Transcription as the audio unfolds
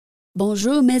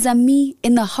Bonjour, mes amis.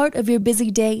 In the heart of your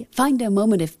busy day, find a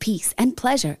moment of peace and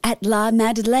pleasure at La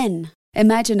Madeleine.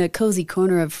 Imagine a cozy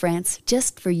corner of France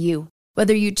just for you.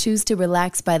 Whether you choose to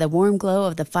relax by the warm glow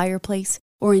of the fireplace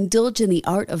or indulge in the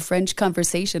art of French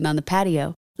conversation on the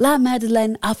patio, La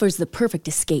Madeleine offers the perfect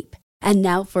escape. And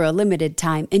now, for a limited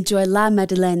time, enjoy La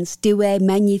Madeleine's Duet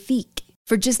Magnifique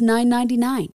for just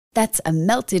 $9.99. That's a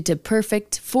melted to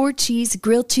perfect 4-cheese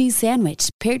grilled cheese sandwich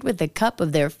paired with a cup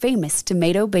of their famous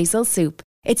tomato basil soup.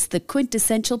 It's the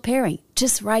quintessential pairing,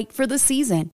 just right for the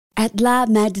season. At La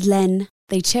Madeleine,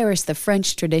 they cherish the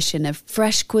French tradition of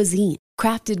fresh cuisine,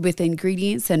 crafted with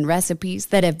ingredients and recipes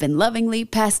that have been lovingly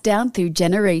passed down through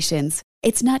generations.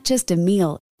 It's not just a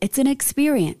meal, it's an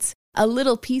experience. A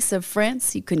little piece of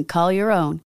France you can call your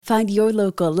own. Find your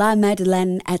local La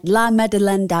Madeleine at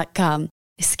lamadeleine.com.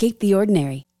 Escape the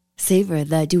ordinary. Savor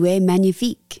the Duet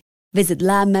Magnifique. Visit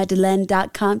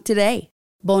lamadeleine.com today.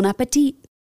 Bon appetit.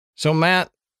 So, Matt,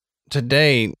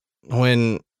 today,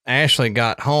 when Ashley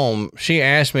got home, she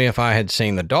asked me if I had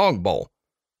seen the dog bowl.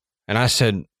 And I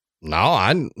said, no,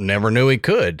 I never knew he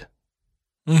could.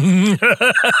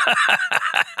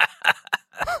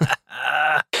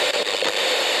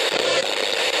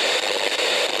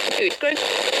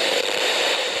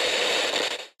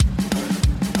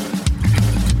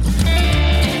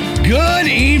 Good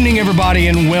evening, everybody,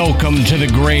 and welcome to the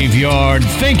Graveyard.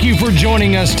 Thank you for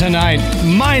joining us tonight.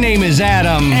 My name is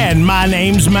Adam. And my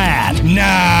name's Matt.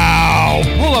 Now,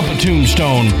 pull up a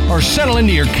tombstone or settle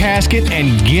into your casket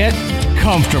and get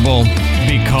comfortable,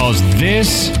 because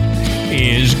this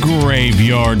is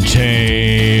Graveyard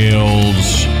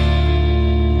Tales.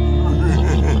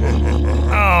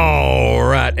 All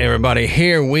right, everybody,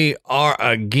 here we are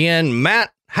again.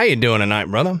 Matt, how you doing tonight,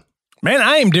 brother? Man,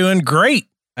 I am doing great.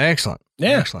 Excellent.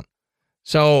 Yeah. Excellent.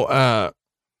 So, I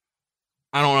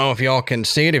don't know if y'all can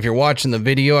see it. If you're watching the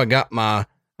video,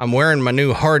 I'm wearing my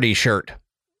new Hardy shirt,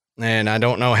 and I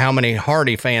don't know how many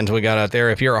Hardy fans we got out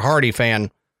there. If you're a Hardy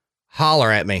fan, holler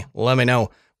at me. Let me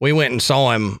know. We went and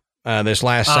saw him, this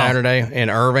last Saturday in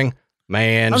Irving.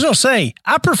 Man. I was going to say,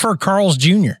 I prefer Carl's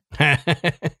Jr.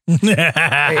 It's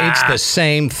the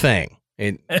same thing.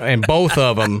 And both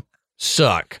of them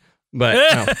suck. But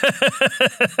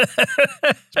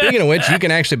speaking of which, you can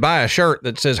actually buy a shirt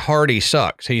that says Hardy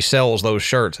Sucks. He sells those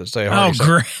shirts that say Hardy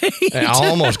Sucks. Great. I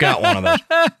almost got one of those.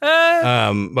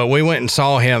 But we went and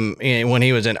saw him when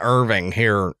he was in Irving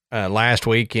here last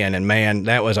weekend. And man,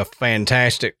 that was a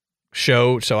fantastic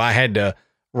show. So I had to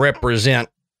represent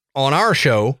on our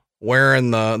show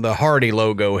wearing the Hardy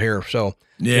logo here. So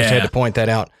just had to point that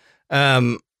out.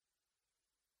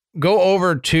 Go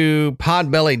over to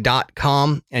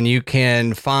podbelly.com and you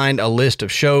can find a list of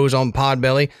shows on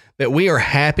Podbelly that we are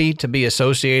happy to be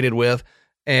associated with.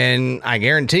 And I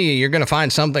guarantee you're going to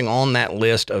find something on that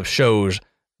list of shows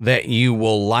that you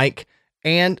will like.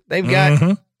 And they've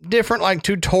got different like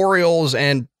tutorials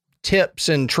and tips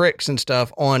and tricks and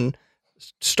stuff on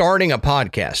starting a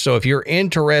podcast. So if you're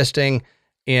interested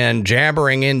in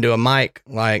jabbering into a mic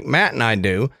like Matt and I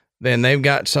do, then they've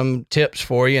got some tips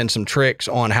for you and some tricks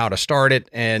on how to start it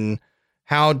and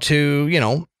how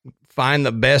to, find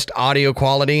the best audio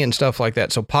quality and stuff like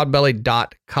that. So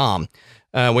podbelly.com.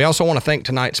 We also want to thank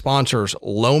tonight's sponsors,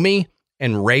 Lomi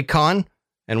and Raycon,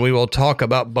 and we will talk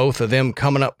about both of them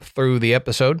coming up through the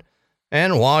episode.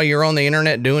 And while you're on the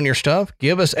internet doing your stuff,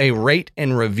 give us a rate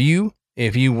and review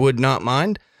if you would not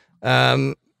mind.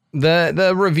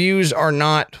 The reviews are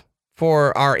not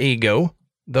for our ego,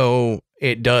 though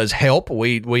it does help.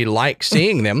 We like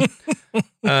seeing them.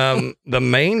 The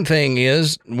main thing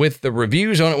is with the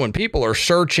reviews on it, when people are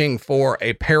searching for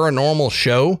a paranormal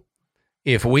show,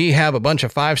 if we have a bunch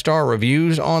of 5-star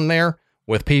reviews on there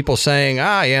with people saying,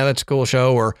 yeah, that's a cool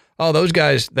show, or, oh, those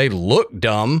guys, they look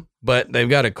dumb, but they've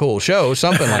got a cool show,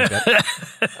 something like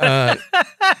that,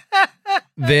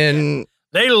 then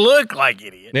they look like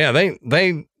idiots. Yeah,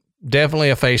 they definitely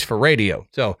a face for radio.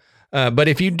 So, but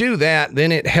if you do that,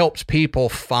 then it helps people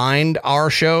find our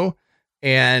show,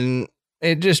 and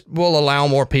it just will allow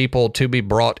more people to be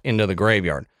brought into the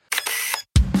graveyard.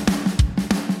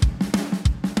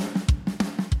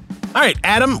 All right,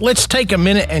 Adam, let's take a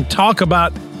minute and talk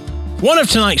about one of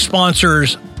tonight's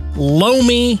sponsors,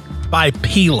 Lomi by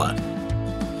Pila.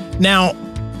 Now,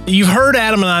 you've heard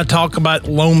Adam and I talk about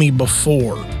Lomi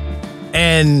before,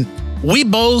 and we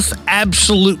both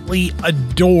absolutely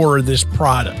adore this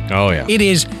product. Oh, yeah. It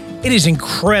is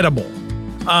incredible.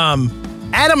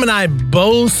 Adam and I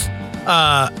both,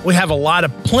 we have a lot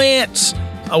of plants.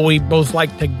 We both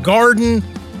like to garden.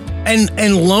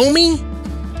 And Lomi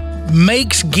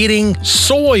makes getting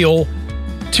soil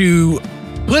to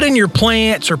put in your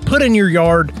plants or put in your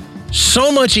yard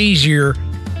so much easier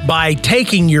by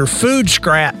taking your food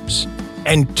scraps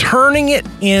and turning it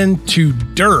into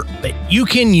dirt that you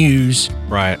can use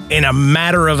in a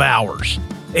matter of hours.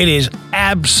 It is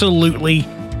absolutely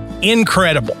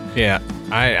incredible. Yeah,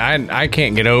 I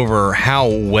can't get over how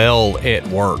well it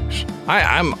works.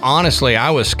 I'm honestly,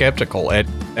 I was skeptical at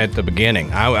the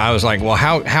beginning. I was like, well,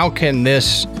 how can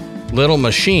this little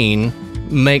machine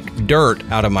make dirt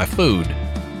out of my food?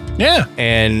 Yeah.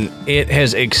 And it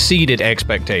has exceeded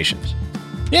expectations.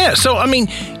 Yeah, so I mean,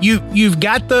 you've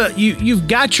got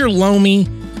your loamy,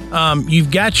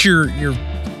 you've got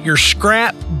your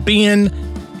scrap bin,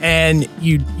 and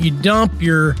you dump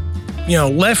your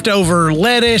leftover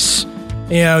lettuce.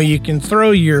 You can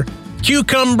throw your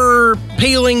cucumber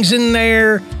peelings in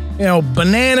there,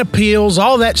 banana peels,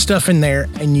 all that stuff in there,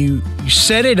 and you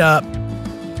set it up,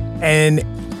 and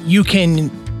you can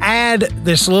add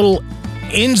this little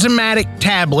enzymatic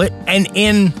tablet, and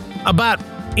in about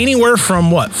anywhere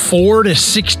from 4 to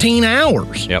 16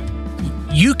 hours,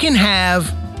 you can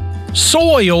have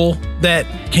soil that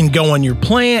can go on your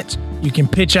plants. You can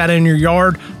pitch out in your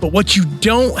yard, but what you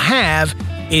don't have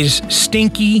is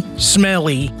stinky,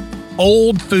 smelly,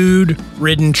 old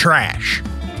food-ridden trash.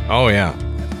 Oh yeah,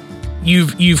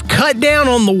 you've cut down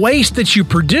on the waste that you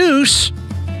produce,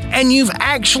 and you've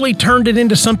actually turned it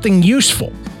into something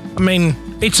useful. I mean,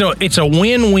 it's a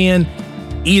win-win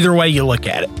either way you look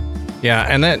at it. Yeah,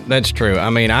 and that's true. I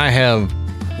mean, I have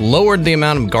lowered the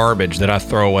amount of garbage that I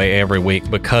throw away every week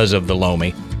because of the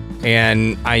Loamy.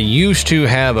 And I used to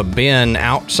have a bin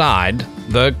outside,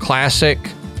 the classic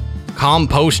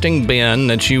composting bin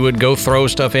that you would go throw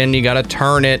stuff in. You got to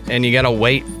turn it, and you got to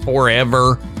wait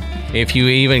forever if you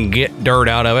even get dirt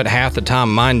out of it. Half the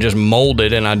time mine just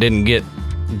molded and I didn't get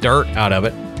dirt out of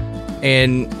it.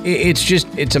 And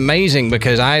it's amazing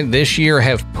because I this year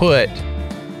have put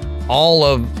all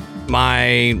of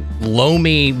my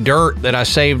loamy dirt that I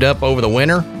saved up over the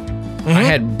winter. I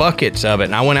had buckets of it,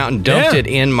 and I went out and dumped it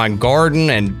in my garden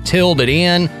and tilled it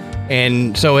in,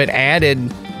 and so it added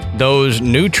those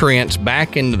nutrients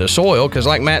back into the soil. Because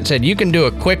like Matt said, you can do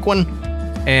a quick one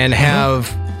and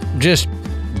have just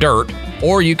dirt,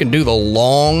 or you can do the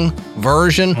long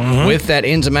version with that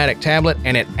enzymatic tablet,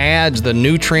 and it adds the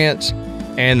nutrients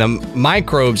and the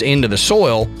microbes into the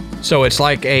soil. So it's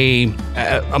like a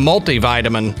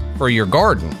multivitamin for your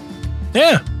garden.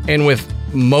 Yeah. And with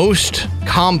most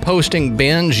composting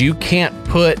bins, you can't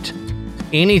put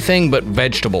anything but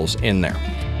vegetables in there.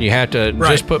 You have to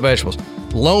just put vegetables.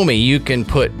 Loamy, you can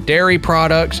put dairy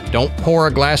products. Don't pour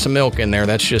a glass of milk in there.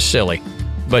 That's just silly.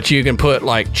 But you can put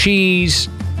like cheese,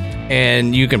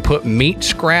 and you can put meat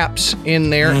scraps in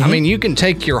there. I mean, you can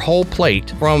take your whole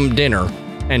plate from dinner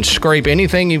and scrape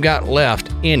anything you've got left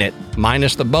in it,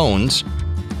 minus the bones,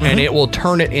 and it will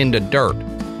turn it into dirt.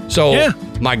 So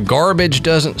my garbage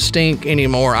doesn't stink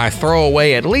anymore. I throw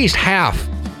away at least half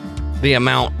the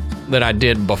amount that I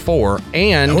did before.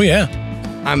 And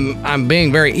I'm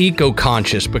being very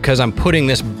eco-conscious because I'm putting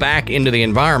this back into the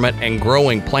environment and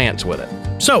growing plants with it.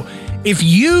 So if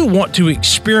you want to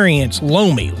experience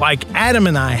Loamy like Adam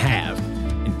and I have,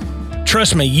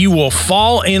 trust me, you will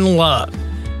fall in love.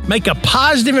 Make a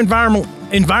positive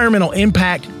environmental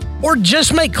impact, or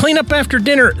just make cleanup after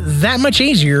dinner that much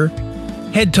easier.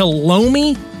 Head to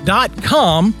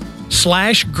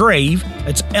loamy.com/grave.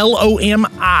 That's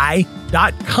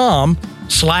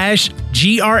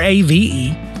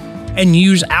LOMI.com/GRAVE, and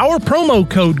use our promo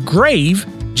code GRAVE,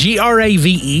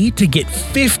 GRAVE, to get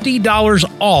 $50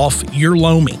 off your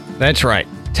Loamy. That's right.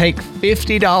 Take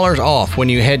 $50 off when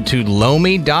you head to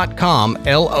loamy.com,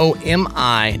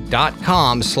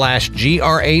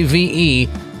 LOMI.com/GRAVE,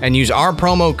 and use our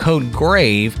promo code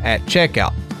GRAVE at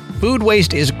checkout. Food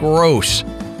waste is gross.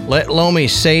 Let Loamy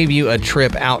save you a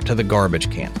trip out to the garbage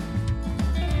can.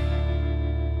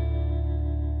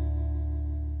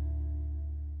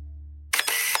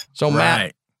 So,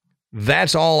 Matt,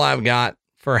 that's all I've got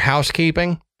for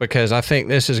housekeeping, because I think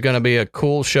this is going to be a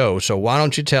cool show. So why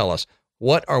don't you tell us,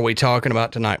 what are we talking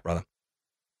about tonight, brother?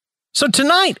 So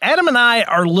tonight, Adam and I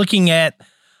are looking at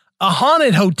a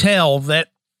haunted hotel that,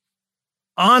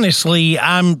 honestly,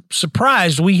 I'm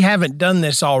surprised we haven't done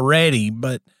this already,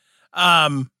 but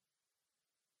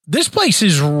this place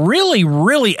is really,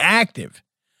 really active.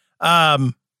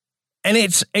 And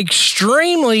it's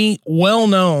extremely well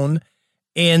known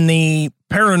in the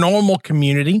paranormal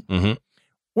community.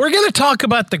 We're going to talk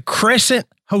about the Crescent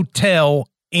Hotel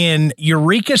in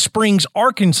Eureka Springs,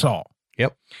 Arkansas.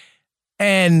 Yep.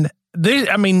 And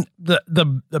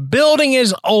the building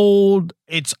is old.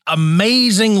 It's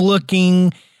amazing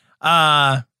looking.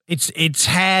 It's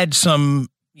had some,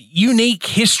 unique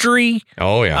history.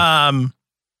 Oh, yeah.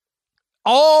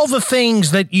 All the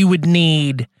things that you would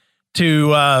need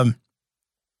to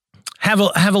have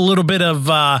a little bit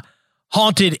of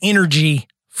haunted energy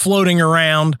floating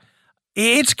around.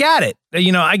 It's got it.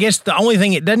 I guess the only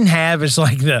thing it doesn't have is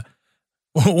like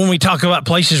when we talk about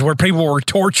places where people were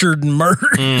tortured and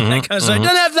murdered, that kind of stuff. It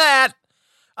doesn't have that.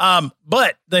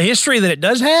 But the history that it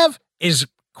does have is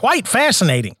quite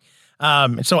fascinating.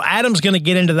 And so Adam's going to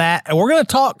get into that, and we're going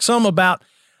to talk some about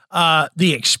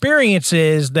the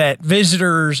experiences that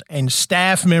visitors and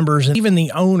staff members and even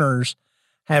the owners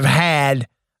have had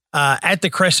at the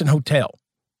Crescent Hotel.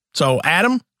 So,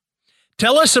 Adam,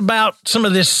 tell us about some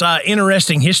of this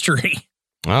interesting history.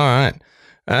 All right.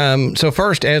 So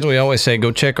first, as we always say,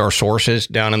 go check our sources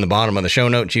down in the bottom of the show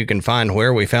notes. You can find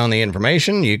where we found the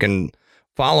information. You can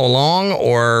follow along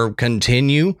or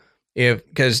continue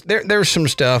because there's some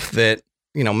stuff that,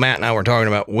 Matt and I were talking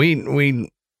about. We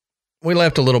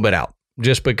left a little bit out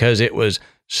just because it was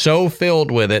so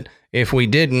filled with it. If we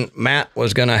didn't, Matt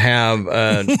was going to have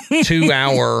a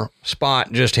 2-hour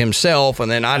spot just himself, and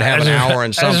then I'd have an hour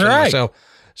and something. That's right.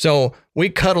 So we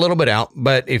cut a little bit out,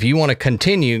 but if you want to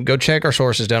continue, go check our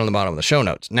sources down at the bottom of the show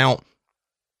notes. Now,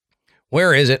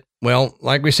 where is it? Well,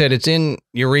 like we said, it's in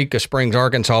Eureka Springs,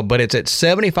 Arkansas, but it's at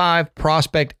 75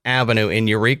 Prospect Avenue in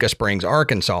Eureka Springs,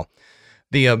 Arkansas.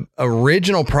 The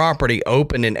original property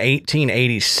opened in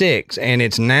 1886, and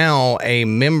it's now a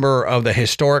member of the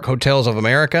Historic Hotels of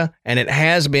America, and it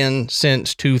has been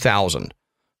since 2000.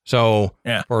 So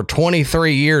for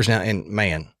 23 years now, and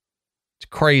man, it's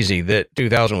crazy that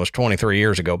 2000 was 23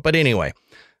 years ago. But anyway,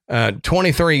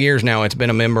 23 years now, it's been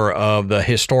a member of the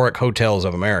Historic Hotels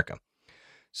of America.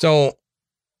 So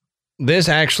this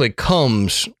actually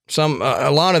comes,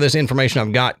 a lot of this information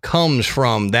I've got comes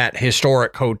from that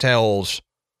Historic Hotels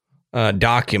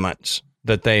documents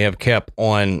that they have kept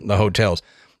on the hotels.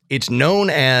 It's known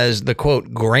as the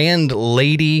quote, grand old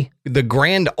lady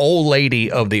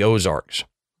of the Ozarks.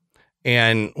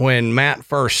 And when Matt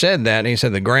first said that, he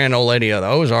said the grand old lady of the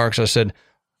Ozarks, I said,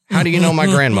 how do you know my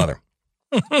grandmother?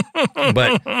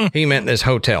 But he meant this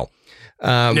hotel.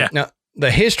 Now, the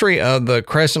history of the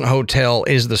Crescent Hotel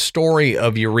is the story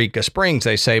of Eureka Springs,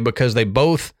 they say, because they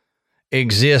both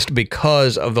exist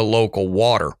because of the local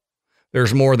water.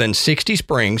 There's more than 60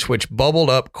 springs which bubbled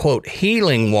up, quote,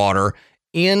 healing water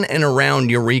in and around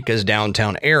Eureka's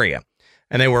downtown area.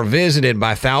 And they were visited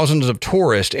by thousands of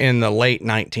tourists in the late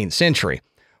 19th century.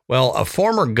 Well, a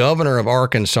former governor of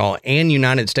Arkansas and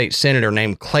United States Senator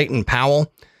named Clayton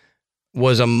Powell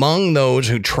was among those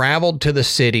who traveled to the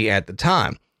city at the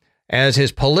time. As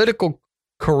his political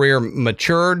career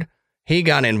matured, he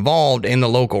got involved in the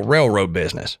local railroad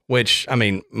business, which, I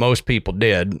mean, most people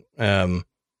did.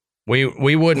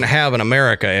 We wouldn't have an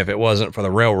America if it wasn't for the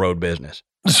railroad business.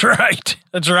 That's right.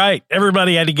 That's right.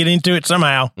 Everybody had to get into it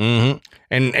somehow. Mm-hmm.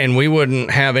 And we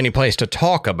wouldn't have any place to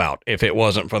talk about if it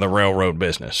wasn't for the railroad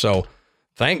business. So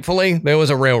thankfully, there was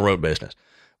a railroad business.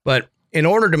 But in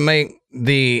order to make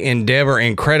the endeavor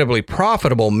incredibly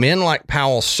profitable, men like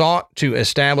Powell sought to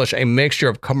establish a mixture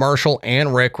of commercial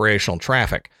and recreational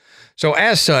traffic. So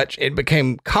as such, it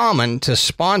became common to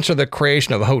sponsor the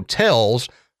creation of hotels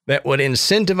that would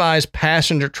incentivize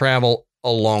passenger travel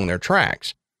along their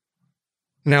tracks.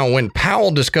 Now, when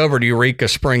Powell discovered Eureka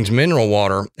Springs mineral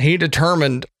water, he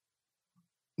determined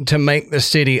to make the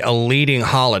city a leading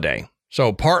holiday.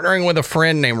 So partnering with a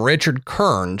friend named Richard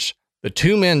Kearns, the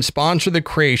two men sponsored the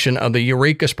creation of the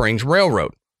Eureka Springs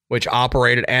Railroad, which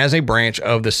operated as a branch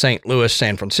of the St.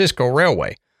 Louis-San Francisco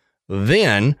Railway.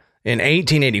 Then, in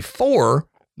 1884,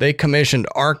 they commissioned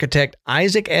architect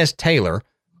Isaac S. Taylor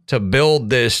to build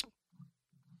this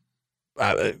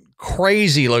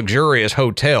crazy luxurious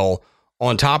hotel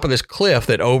on top of this cliff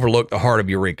that overlooked the heart of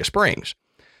Eureka Springs.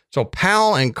 So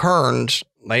Powell and Kearns,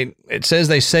 it says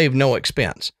they saved no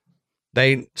expense.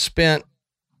 They spent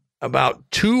about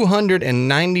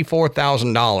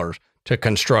 $294,000 to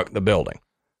construct the building.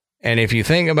 And if you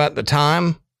think about the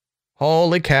time,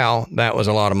 holy cow, that was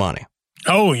a lot of money.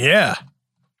 Oh, yeah.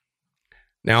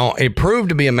 Now, it proved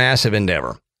to be a massive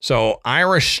endeavor. So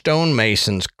Irish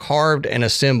stonemasons carved and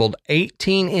assembled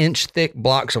 18-inch thick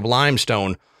blocks of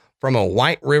limestone from a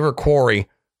White River quarry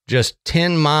just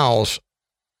 10 miles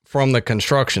from the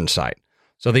construction site.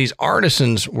 So these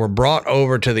artisans were brought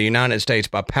over to the United States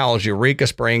by Powell's Eureka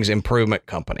Springs Improvement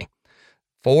Company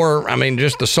for,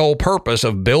 just the sole purpose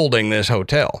of building this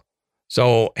hotel.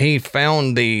 So he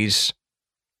found these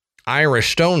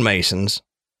Irish stonemasons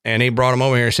and he brought them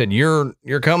over here and said, you're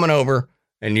coming over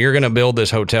and you're going to build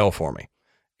this hotel for me.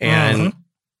 And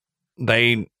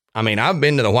I've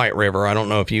been to the White River. I don't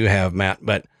know if you have, Matt,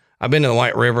 but I've been to the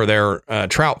White River there,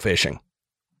 trout fishing.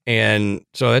 And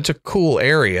so that's a cool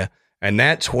area. And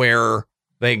that's where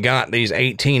they got these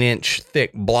 18-inch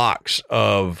thick blocks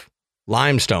of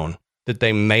limestone that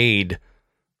they made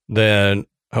the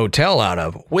hotel out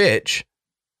of, which,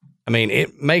 I mean,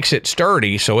 it makes it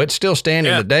sturdy, so it's still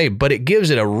standing today, but it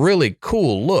gives it a really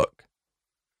cool look.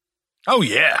 Oh,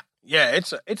 yeah. Yeah,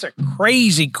 it's a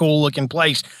crazy cool looking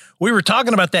place. We were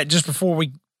talking about that just before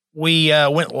we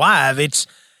went live. It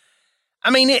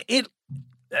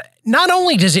not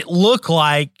only does it look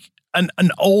like an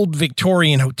old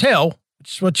Victorian hotel,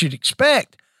 which is what you'd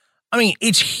expect. I mean,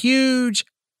 it's huge,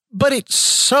 but it's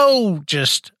so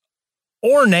just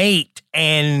ornate,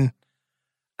 and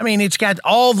I mean, it's got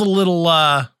all the little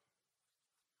I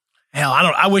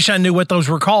wish I knew what those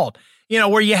were called. You know,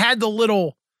 where you had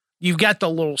you've got the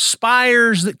little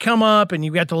spires that come up, and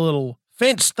you've got the little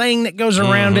fence thing that goes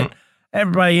around it.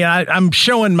 Everybody, I'm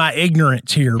showing my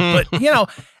ignorance here, but you know,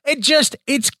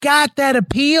 it's got that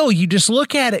appeal. You just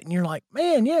look at it and you're like,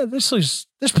 man, yeah, this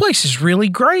place is really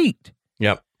great.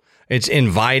 Yep. It's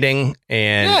inviting,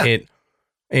 and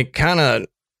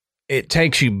it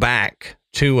takes you back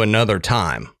to another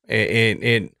time.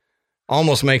 It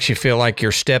almost makes you feel like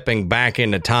you're stepping back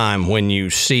into time when you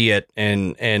see it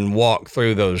and walk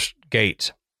through those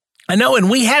gates. I know, and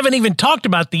we haven't even talked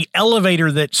about the elevator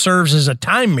that serves as a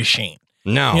time machine.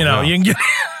 No, you know, no. you can get.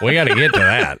 We got to get to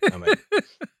that. I mean,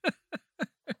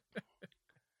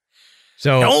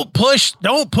 so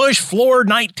don't push floor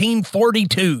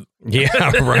 1942.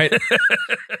 Yeah, right.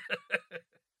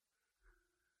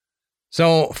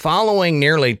 So, following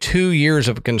nearly 2 years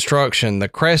of construction, the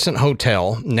Crescent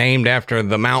Hotel, named after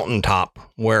the mountaintop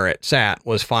where it sat,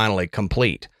 was finally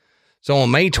complete. So,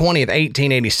 on May 20th,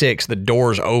 1886, the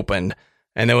doors opened,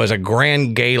 and there was a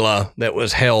grand gala that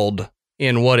was held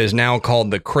in what is now called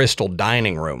the Crystal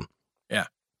Dining Room. Yeah.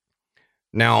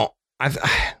 Now,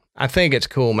 I think it's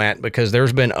cool, Matt, because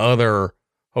there's been other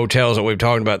hotels that we've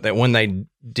talked about that when they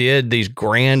did these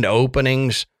grand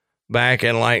openings back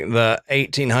in like the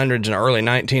 1800s and early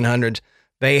 1900s,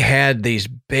 they had these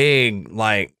big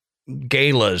like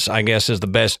galas, I guess is the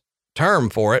best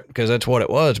term for it, because that's what it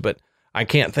was. But I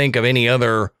can't think of any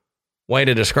other way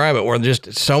to describe it, where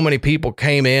just so many people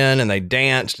came in and they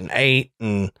danced and ate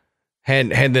and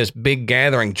had this big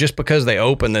gathering just because they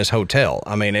opened this hotel.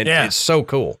 I mean, it's so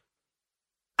cool.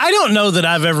 I don't know that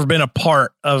I've ever been a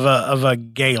part of a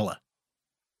gala.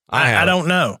 I don't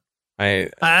know. I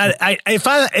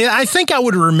think I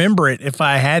would remember it if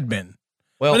I had been.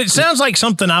 Well, but it sounds like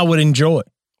something I would enjoy.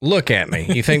 Look at me.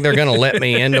 You think they're going to let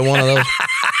me into one of those?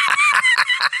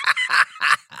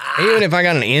 Even if I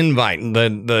got an invite,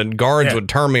 the guards would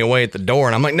turn me away at the door,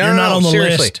 and I'm like, no,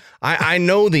 seriously. List. I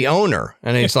know the owner,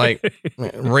 and he's like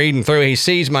reading through. He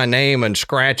sees my name and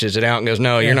scratches it out and goes,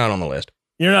 no, you're not on the list.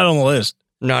 You're not on the list.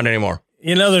 Not anymore.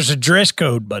 You know, there's a dress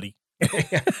code, buddy.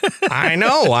 I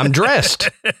know. I'm dressed.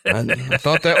 I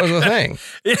thought that was the thing.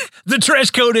 The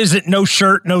dress code isn't no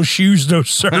shirt, no shoes, no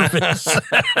service.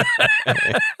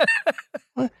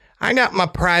 I got my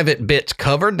private bits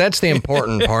covered. That's the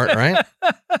important part, right?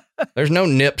 There's no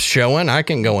nips showing. I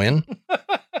can go in.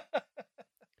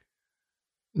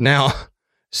 Now,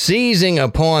 seizing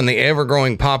upon the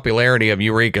ever-growing popularity of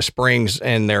Eureka Springs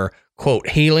and their, quote,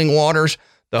 healing waters,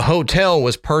 the hotel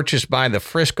was purchased by the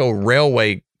Frisco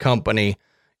Railway Company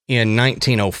in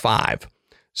 1905.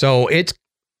 So its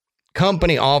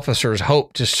company officers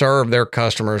hoped to serve their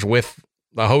customers with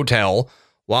the hotel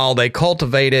while they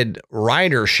cultivated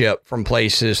ridership from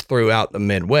places throughout the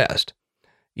Midwest.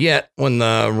 Yet, when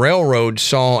the railroad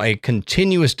saw a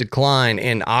continuous decline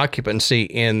in occupancy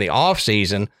in the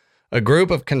off-season, a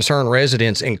group of concerned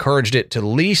residents encouraged it to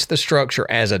lease the structure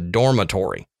as a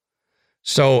dormitory.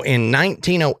 So in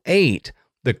 1908,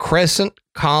 the Crescent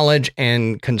College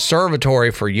and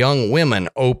Conservatory for Young Women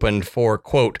opened for,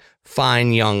 quote,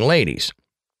 fine young ladies.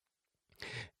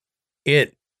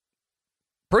 It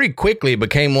pretty quickly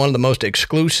became one of the most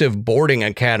exclusive boarding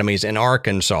academies in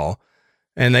Arkansas,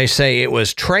 and they say it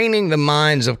was training the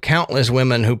minds of countless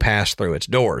women who passed through its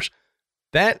doors.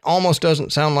 That almost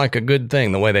doesn't sound like a good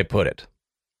thing, the way they put it.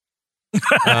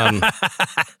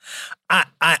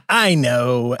 I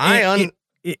know.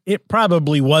 It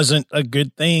probably wasn't a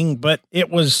good thing, but it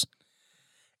was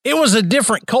a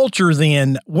different culture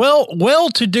then.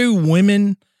 Well-to-do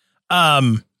women,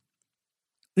 not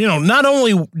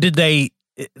only did they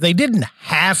didn't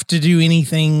have to do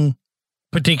anything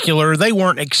particular. They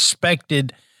weren't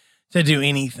expected to do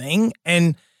anything.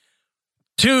 And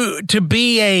to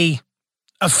be a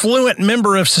affluent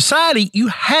member of society, you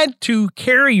had to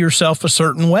carry yourself a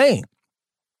certain way.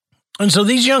 And so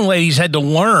these young ladies had to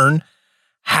learn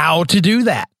how to do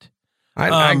that.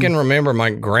 I can remember my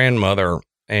grandmother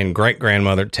and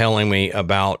great-grandmother telling me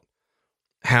about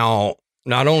how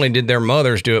not only did their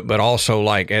mothers do it, but also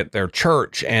like at their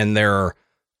church and their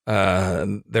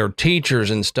teachers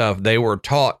and stuff, they were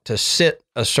taught to sit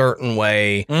a certain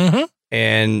way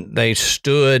and they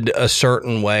stood a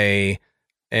certain way,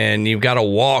 and you've got to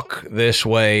walk this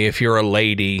way if you're a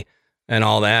lady and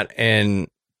all that. And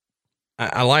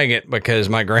I like it because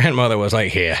my grandmother was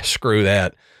like, yeah, screw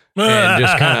that. And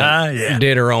just kind of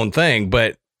did her own thing.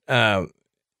 But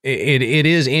it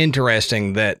is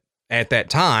interesting that at that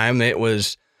time it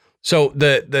was, so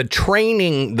the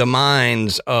training the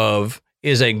minds of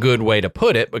is a good way to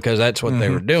put it, because that's what they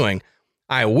were doing.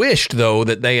 I wished, though,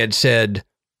 that they had said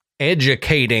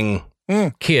educating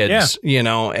kids,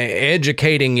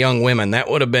 educating young women. That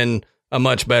would have been a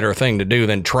much better thing to do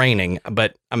than training.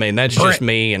 But I mean, that's just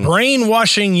me. And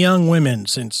brainwashing young women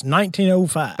since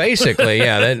 1905. Basically,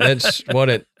 yeah, that's what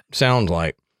it sounds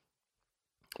like.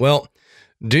 Well,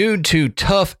 due to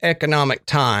tough economic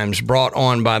times brought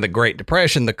on by the Great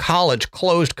Depression, the college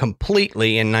closed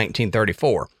completely in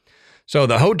 1934. So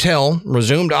the hotel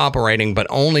resumed operating, but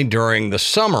only during the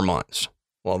summer months.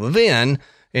 Well, then,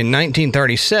 in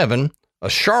 1937, a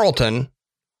charlatan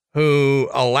who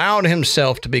allowed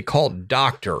himself to be called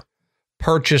doctor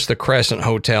purchased the Crescent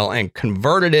Hotel and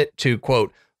converted it to,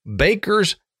 quote,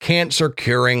 Baker's Cancer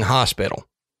Curing Hospital.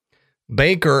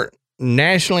 Baker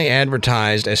nationally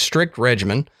advertised a strict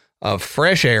regimen of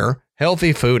fresh air,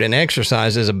 healthy food, and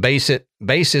exercise as a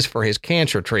basis for his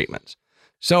cancer treatments.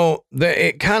 So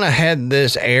it kind of had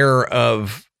this air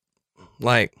of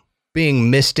like being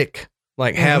mystic,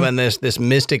 like having this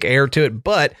mystic air to it,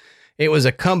 but it was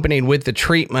accompanied with the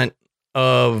treatment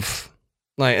of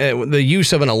like the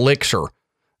use of an elixir,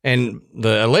 and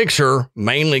the elixir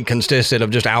mainly consisted of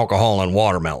just alcohol and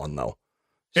watermelon, though.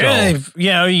 So,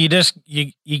 yeah, you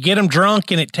get them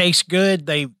drunk and it tastes good.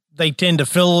 They tend to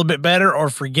feel a little bit better or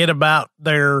forget about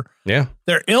their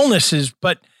illnesses.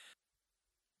 But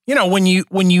when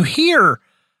you hear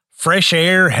fresh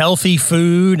air, healthy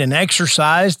food, and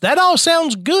exercise, that all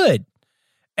sounds good.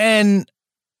 And,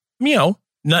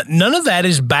 none of that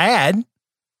is bad.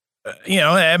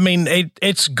 I mean,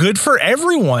 it's good for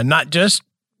everyone, not just,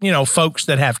 folks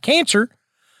that have cancer.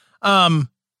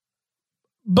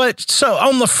 But so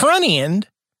on the front end,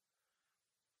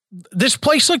 this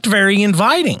place looked very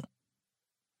inviting.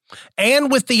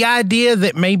 And with the idea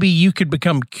that maybe you could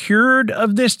become cured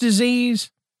of this disease,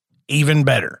 even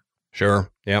better. Sure.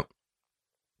 Yep.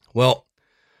 Well,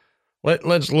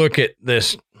 let's look at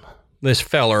this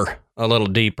feller a little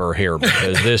deeper here,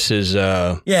 because this is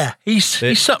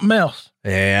he's something else.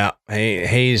 Yeah,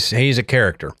 he's a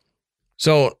character.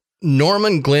 So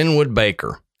Norman Glenwood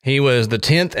Baker, he was the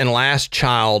 10th and last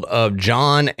child of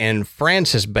John and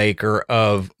Frances Baker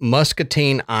of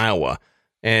Muscatine, Iowa,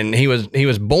 and he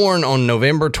was born on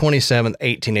November 27th,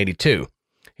 1882.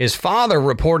 His father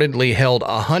reportedly held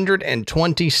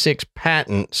 126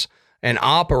 patents and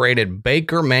operated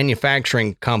Baker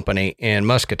Manufacturing Company in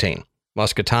Muscatine.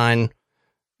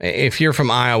 If you're from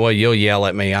Iowa, you'll yell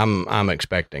at me. I'm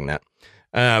expecting that.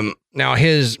 Now,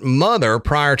 his mother,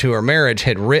 prior to her marriage,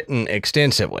 had written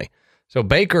extensively. So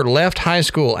Baker left high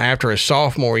school after his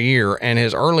sophomore year, and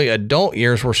his early adult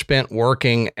years were spent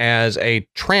working as a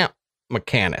tramp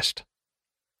mechanist,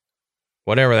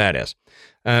 whatever that is.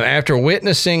 After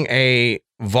witnessing a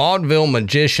vaudeville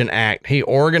magician act, he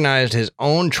organized his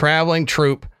own traveling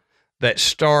troupe that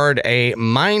starred a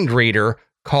mind reader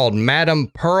called Madame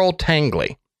Pearl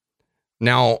Tangley.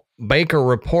 Now, Baker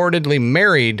reportedly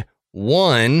married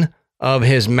one of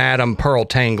his Madame Pearl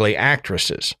Tangley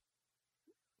actresses.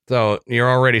 So you're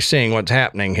already seeing what's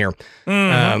happening here.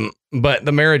 But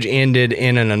the marriage ended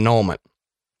in an annulment.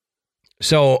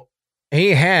 So he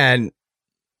had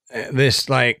this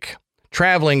like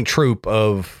traveling troupe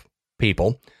of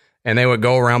people, and they would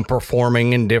go around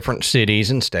performing in different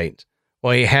cities and states.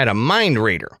 Well, he had a mind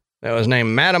reader that was named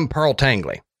Madame Pearl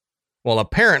Tangley. Well,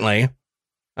 apparently,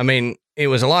 I mean, it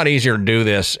was a lot easier to do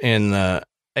this in the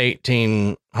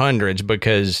 1800s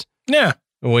because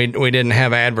we didn't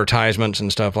have advertisements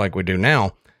and stuff like we do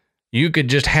now. You could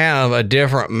just have a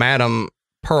different Madame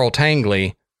Pearl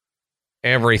Tangley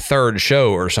every third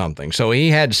show or something. So he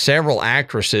had several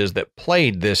actresses that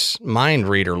played this mind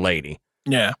reader lady.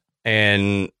 Yeah.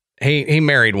 And he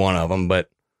married one of them, but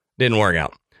didn't work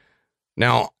out.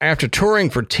 Now, after touring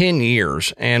for 10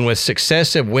 years and with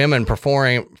successive women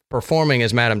performing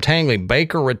as Madame Tangley,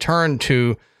 Baker returned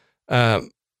to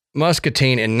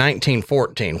Muscatine in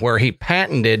 1914, where he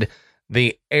patented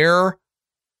the air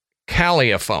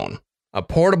calliophone, a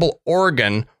portable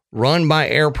organ run by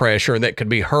air pressure that could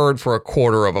be heard for a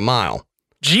quarter of a mile.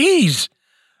 Jeez,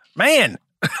 man.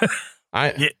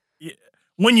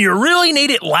 When you really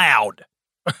need it loud.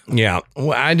 Yeah.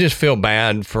 Well, I just feel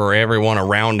bad for everyone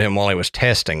around him while he was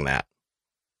testing that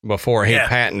before he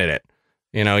patented it.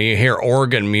 You know, you hear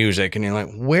organ music and you're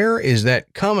like, where is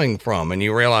that coming from? And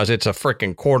you realize it's a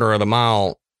freaking quarter of a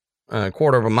mile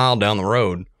down the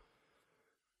road.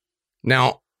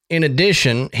 Now, in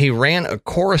addition, he ran a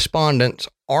correspondence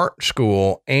art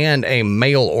school and a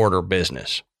mail order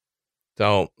business.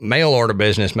 So mail order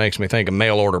business makes me think of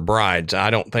mail order brides. I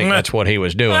don't think that's what he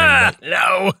was doing.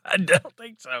 No, I don't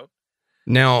think so.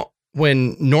 Now,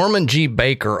 when Norman G.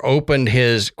 Baker opened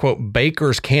his, quote,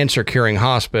 Baker's Cancer Curing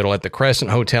Hospital at the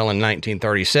Crescent Hotel in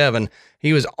 1937,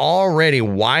 he was already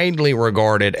widely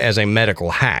regarded as a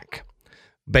medical hack.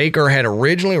 Baker had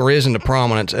originally risen to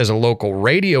prominence as a local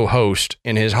radio host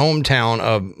in his hometown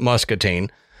of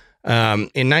Muscatine. In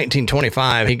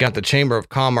 1925, he got the Chamber of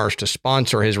Commerce to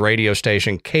sponsor his radio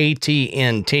station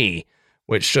KTNT,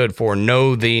 which stood for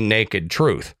Know the Naked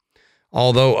Truth.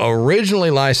 Although originally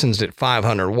licensed at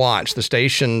 500 watts, the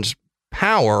station's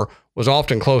power was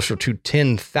often closer to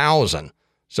 10,000.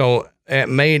 So it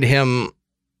made him,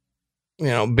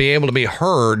 be able to be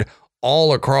heard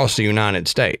all across the United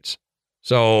States.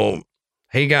 So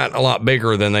he got a lot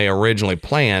bigger than they originally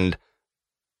planned.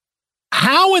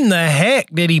 How in the heck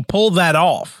did he pull that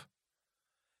off?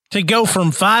 To go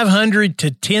from 500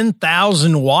 to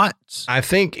 10,000 watts? I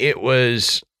think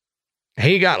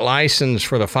he got licensed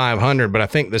for the 500, but I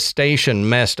think the station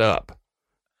messed up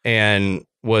and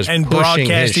was pushing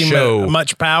his show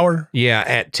much power. Yeah,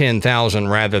 at 10,000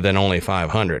 rather than only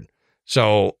 500.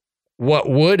 So what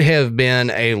would have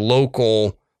been a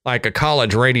local, like a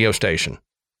college radio station,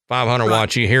 500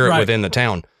 watts, you hear it within the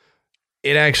town.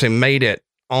 It actually made it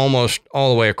almost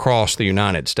all the way across the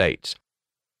United States.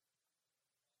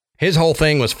 His whole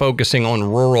thing was focusing on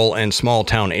rural and small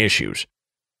town issues.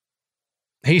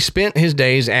 He spent his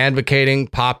days advocating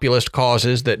populist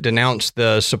causes that denounced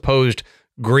the supposed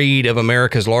greed of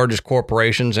America's largest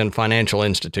corporations and financial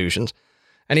institutions,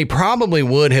 and he probably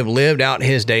would have lived out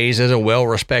his days as a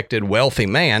well-respected, wealthy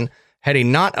man had he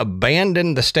not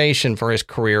abandoned the station for his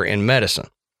career in medicine.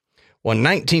 Well, in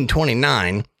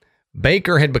 1929,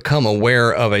 Baker had become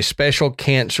aware of a special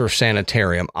cancer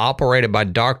sanitarium operated by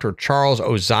Dr. Charles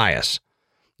Ozias.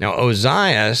 Now,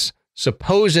 Ozias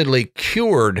supposedly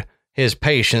cured his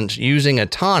patients using a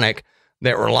tonic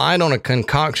that relied on a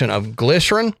concoction of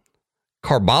glycerin,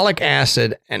 carbolic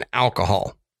acid, and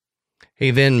alcohol.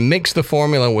 He then mixed the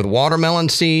formula with watermelon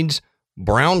seeds,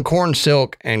 brown corn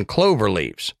silk, and clover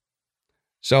leaves.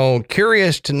 So,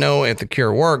 curious to know if the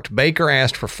cure worked, Baker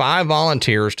asked for 5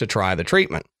 volunteers to try the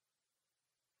treatment.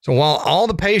 So while all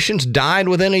the patients died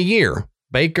within a year,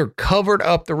 Baker covered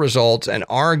up the results and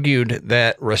argued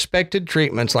that respected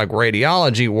treatments like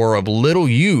radiology were of little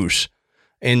use.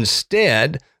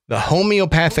 Instead, the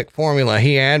homeopathic formula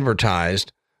he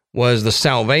advertised was the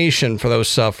salvation for those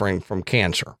suffering from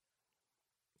cancer.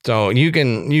 So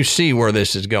you see where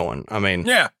this is going. I mean,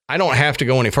 I don't have to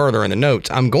go any further in the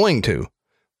notes. I'm going to,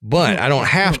 but I don't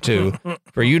have to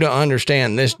for you to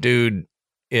understand this dude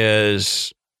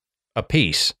is a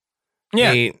piece.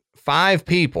 Yeah. 5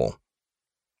 people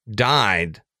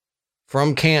died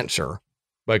from cancer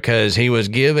because he was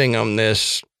giving them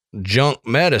this junk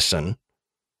medicine,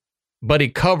 but he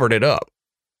covered it up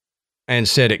and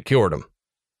said it cured them.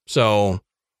 So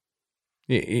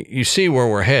you see where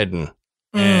we're heading.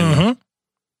 And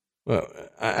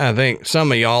I think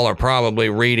some of y'all are probably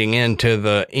reading into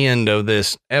the end of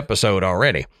this episode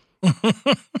already.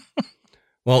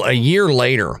 Well, a year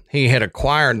later, he had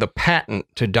acquired the patent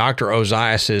to Dr.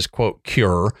 Ozias's, quote,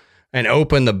 cure and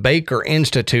opened the Baker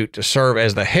Institute to serve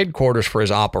as the headquarters for his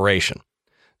operation.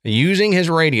 Using his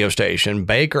radio station,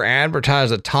 Baker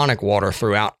advertised the tonic water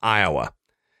throughout Iowa.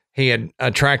 He had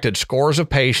attracted scores of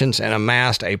patients and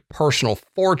amassed a personal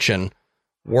fortune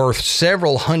worth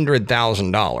several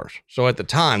 $100,000. So at the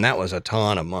time, that was a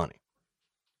ton of money.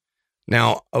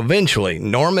 Now, eventually,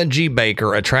 Norman G.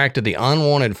 Baker attracted the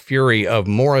unwanted fury of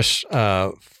Morris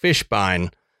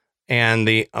Fishbein and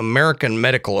the American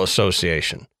Medical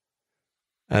Association.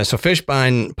 So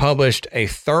Fishbein published a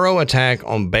thorough attack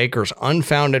on Baker's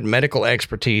unfounded medical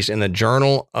expertise in the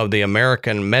Journal of the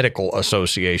American Medical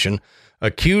Association,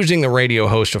 accusing the radio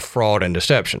host of fraud and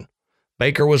deception.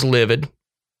 Baker was livid,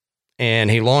 and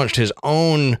he launched his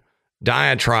own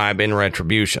diatribe in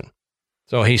retribution.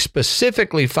 So he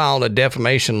specifically filed a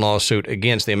defamation lawsuit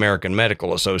against the American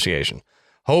Medical Association,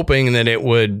 hoping that it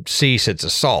would cease its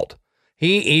assault.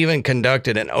 He even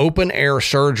conducted an open-air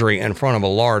surgery in front of a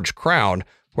large crowd,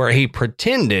 where he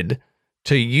pretended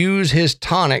to use his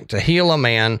tonic to heal a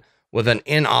man with an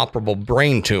inoperable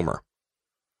brain tumor.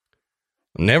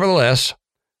 Nevertheless,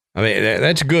 I mean,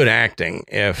 that's good acting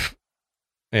if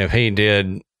he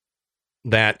did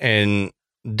that and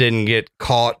didn't get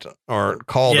caught or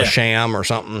called a sham or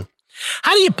something.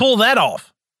 How do you pull that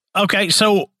off? Okay,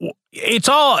 so it's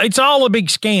all a big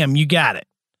scam. You got it.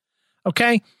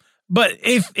 Okay, but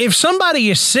if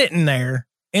somebody is sitting there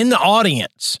in the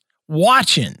audience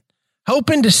watching,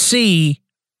 hoping to see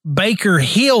Baker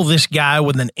heal this guy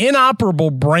with an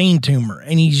inoperable brain tumor,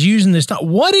 and he's using this,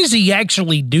 what is he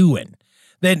actually doing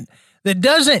that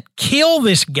doesn't kill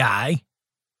this guy?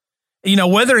 You know,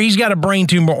 whether he's got a brain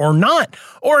tumor or not,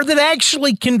 or that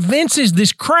actually convinces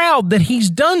this crowd that he's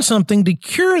done something to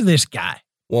cure this guy.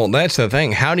 Well, that's the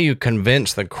thing. How do you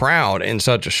convince the crowd in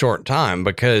such a short time?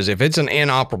 Because if it's an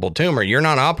inoperable tumor, you're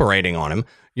not operating on him.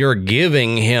 You're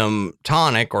giving him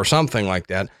tonic or something like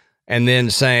that, and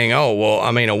then saying, oh, well, I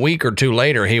mean, a week or two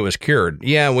later, he was cured.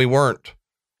 Yeah, we weren't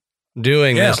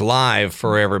doing this live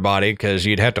for everybody because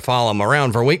you'd have to follow him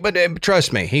around for a week. But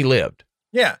trust me, he lived.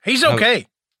 Yeah, he's okay.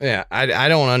 Yeah, I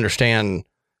don't understand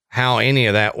how any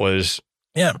of that was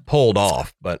pulled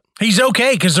off, but he's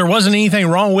okay because there wasn't anything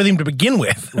wrong with him to begin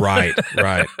with. Right.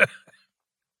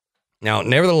 Now,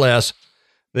 nevertheless,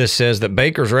 this says that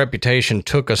Baker's reputation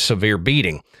took a severe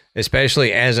beating,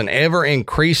 especially as an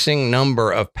ever-increasing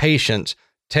number of patients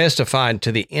testified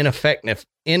to the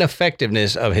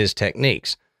ineffectiveness of his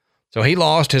techniques. So he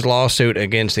lost his lawsuit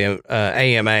against the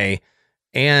AMA,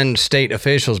 and state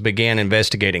officials began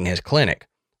investigating his clinic.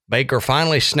 Baker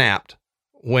finally snapped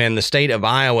when the state of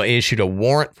Iowa issued a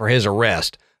warrant for his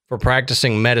arrest for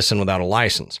practicing medicine without a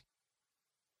license.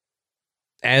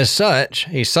 As such,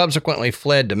 he subsequently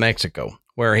fled to Mexico,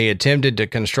 where he attempted to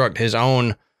construct his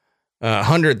own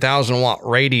 100,000-watt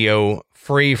radio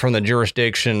free from the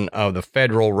jurisdiction of the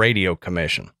Federal Radio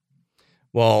Commission.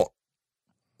 Well,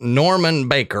 Norman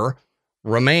Baker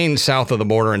remained south of the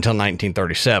border until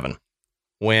 1937,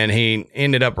 when he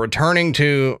ended up returning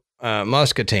to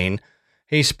Muscatine.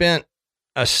 He spent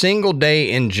a single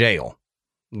day in jail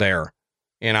there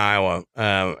in Iowa,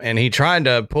 and he tried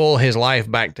to pull his life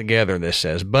back together, this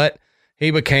says, but he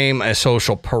became a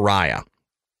social pariah.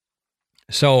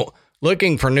 So,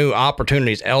 looking for new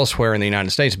opportunities elsewhere in the United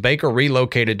States, Baker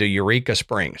relocated to Eureka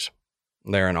Springs,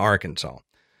 there in Arkansas.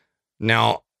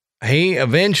 Now, he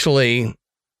eventually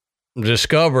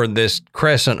discovered this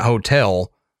Crescent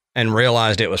Hotel and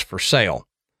realized it was for sale.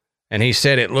 And he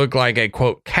said it looked like a,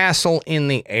 quote, castle in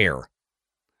the air.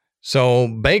 So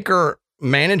Baker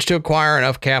managed to acquire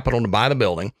enough capital to buy the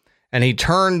building, and he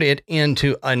turned it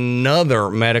into another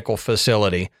medical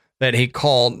facility that he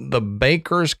called the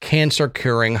Baker's Cancer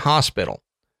Curing Hospital.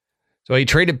 So he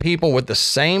treated people with the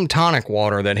same tonic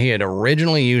water that he had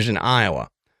originally used in Iowa.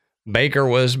 Baker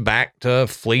was back to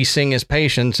fleecing his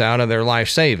patients out of their life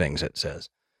savings, it says.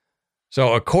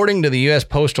 So according to the U.S.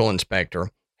 Postal Inspector,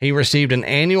 he received an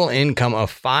annual income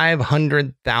of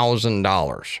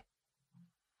 $500,000.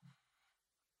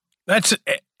 That's,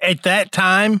 at that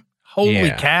time,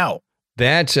 holy cow.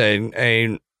 That's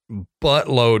a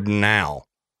buttload now.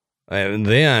 And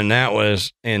then that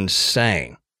was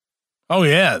insane. Oh,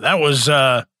 yeah. That was,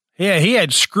 he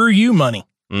had screw you money.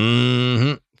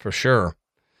 Mm-hmm, for sure.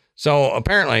 So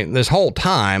apparently this whole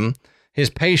time, his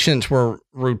patients were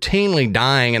routinely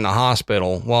dying in the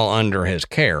hospital while under his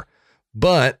care.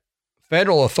 But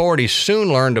federal authorities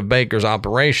soon learned of Baker's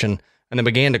operation, and they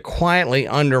began to quietly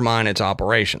undermine its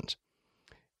operations.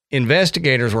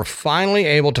 Investigators were finally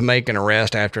able to make an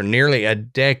arrest after nearly a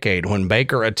decade when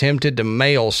Baker attempted to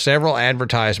mail several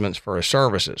advertisements for his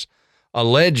services,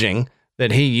 alleging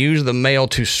that he used the mail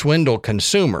to swindle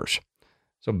consumers.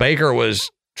 So Baker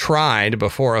was tried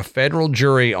before a federal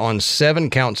jury on 7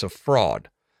 counts of fraud.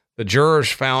 The jurors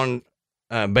found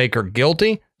Baker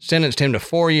guilty, sentenced him to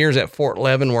 4 years at Fort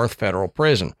Leavenworth Federal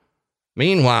Prison.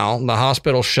 Meanwhile, the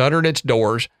hospital shuttered its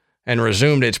doors and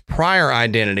resumed its prior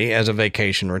identity as a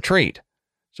vacation retreat.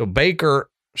 So Baker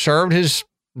served his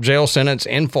jail sentence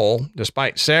in full,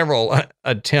 despite several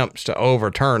attempts to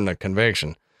overturn the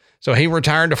conviction. So he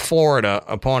retired to Florida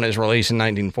upon his release in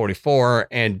 1944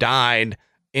 and died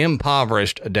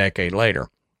impoverished a decade later.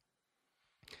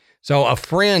 So a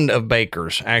friend of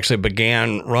Baker's actually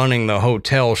began running the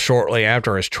hotel shortly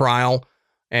after his trial,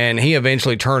 and he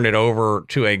eventually turned it over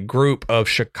to a group of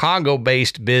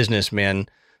Chicago-based businessmen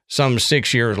some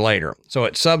 6 years later. So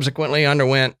it subsequently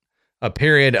underwent a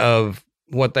period of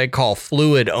what they call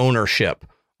fluid ownership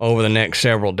over the next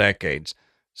several decades.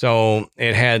 So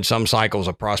it had some cycles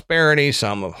of prosperity,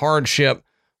 some of hardship,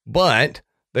 but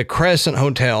the Crescent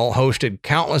Hotel hosted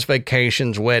countless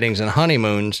vacations, weddings, and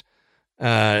honeymoons,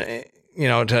 to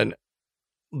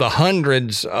the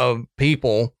hundreds of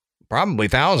people, probably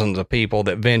thousands of people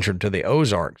that ventured to the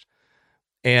Ozarks.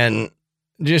 And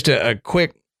just a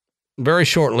quick, very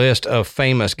short list of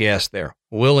famous guests there.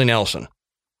 Willie Nelson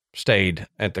stayed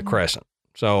at the Crescent.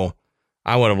 So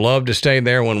I would have loved to stay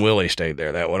there when Willie stayed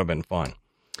there. That would have been fun.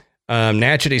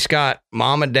 Natchity Scott,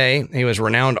 Mama Day. He was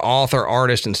renowned author,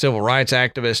 artist, and civil rights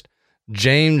activist.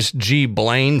 James G.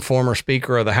 Blaine, former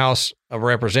Speaker of the House of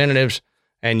Representatives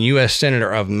and U.S.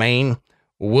 Senator of Maine.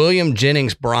 William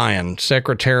Jennings Bryan,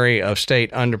 Secretary of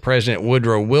State under President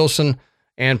Woodrow Wilson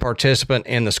and participant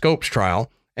in the Scopes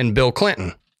trial. And Bill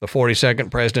Clinton, the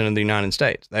 42nd President of the United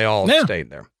States. They all stayed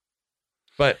there.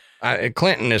 But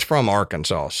Clinton is from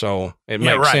Arkansas, so it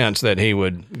makes sense that he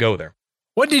would go there.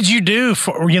 What did you do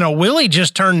for, Willie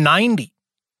just turned 90.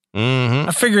 Mm-hmm.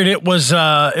 I figured it was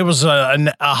a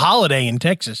holiday in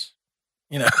Texas,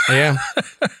 Yeah.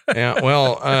 Yeah.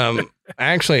 Well,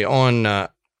 actually on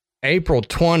April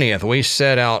 20th, we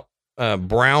set out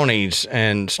brownies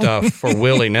and stuff for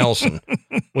Willie Nelson.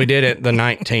 We did it the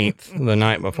 19th, the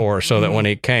night before, so that when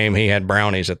he came, he had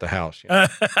brownies at the house.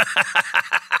 That's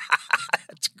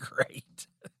great.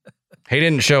 He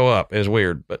didn't show up. It was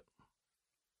weird, but.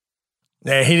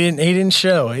 Yeah, he didn't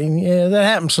show. That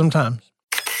happens sometimes.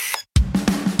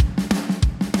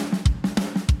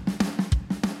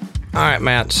 All right,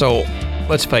 Matt. So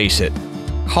let's face it.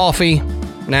 Coffee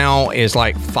now is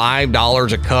like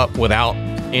 $5 a cup without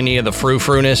any of the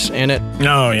frou-frou-ness in it.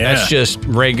 Oh, yeah. That's just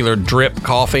regular drip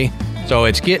coffee. So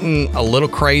it's getting a little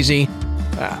crazy.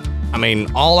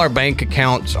 All our bank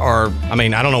accounts are, I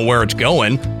don't know where it's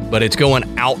going, but it's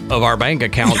going out of our bank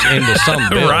accounts into some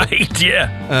bill. Right,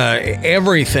 yeah.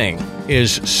 Everything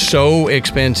is so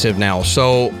expensive now.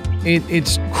 So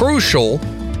it's crucial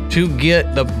to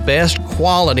get the best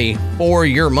quality for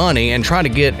your money and try to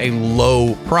get a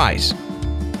low price.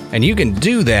 And you can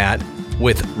do that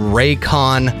with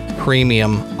Raycon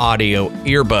Premium Audio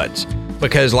Earbuds.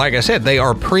 Because like I said, they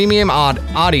are premium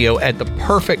audio at the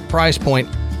perfect price point,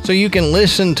 so you can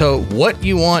listen to what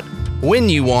you want, when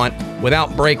you want,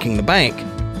 without breaking the bank.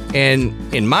 And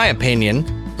in my opinion,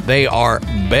 they are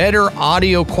better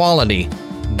audio quality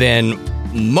than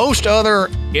most other,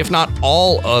 if not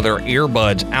all other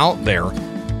earbuds out there,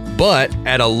 but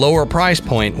at a lower price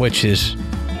point, which is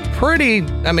pretty,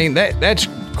 that's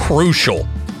crucial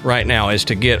right now, is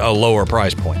to get a lower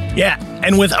price point. Yeah,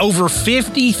 and with over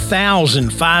 50,000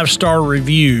 5-star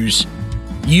reviews,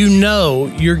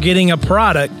 you're getting a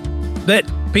product that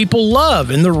people love.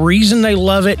 And the reason they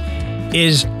love it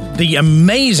is the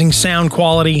amazing sound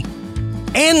quality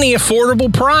and the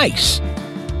affordable price.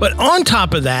 But on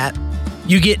top of that,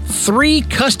 you get 3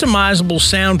 customizable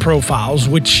sound profiles,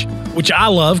 which I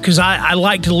love because I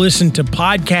like to listen to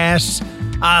podcasts.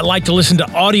 I like to listen to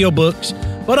audiobooks,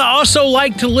 but I also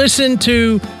like to listen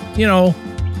to,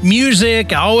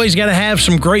 music. I always got to have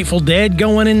some Grateful Dead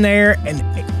going in there, and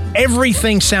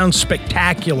everything sounds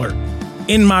spectacular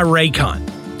in my Raycon.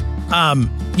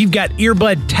 You've got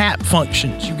earbud tap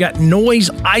functions. You've got noise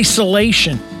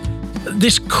isolation,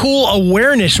 this cool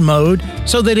awareness mode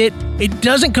so that it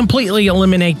doesn't completely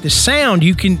eliminate the sound.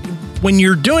 You can, when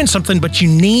you're doing something, but you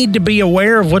need to be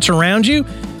aware of what's around you,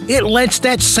 it lets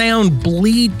that sound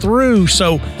bleed through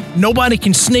so nobody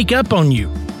can sneak up on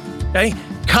you. Okay?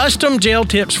 Custom gel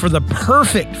tips for the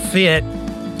perfect fit.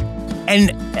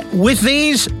 And with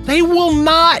these, they will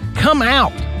not come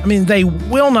out. They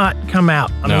will not come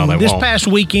out. This past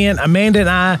weekend, Amanda and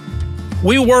I,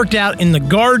 we worked out in the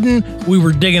garden. We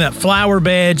were digging up flower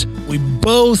beds. We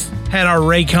both had our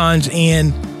Raycons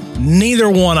in. Neither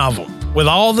one of them. With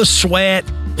all the sweat,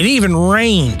 it even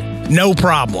rained. No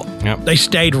problem. Yep. They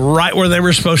stayed right where they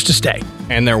were supposed to stay.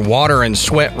 And they're water and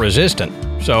sweat resistant.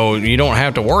 So you don't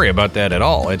have to worry about that at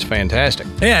all. It's fantastic.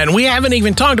 Yeah, and we haven't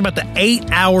even talked about the 8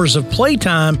 hours of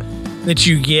playtime that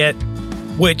you get,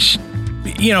 which,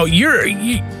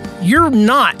 you're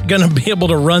not going to be able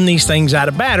to run these things out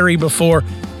of battery before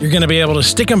you're going to be able to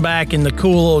stick them back in the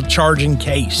cool little charging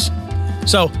case.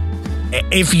 So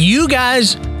if you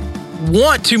guys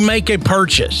want to make a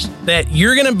purchase that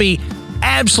you're going to be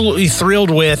absolutely thrilled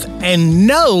with and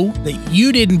know that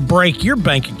you didn't break your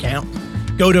bank account,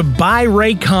 go to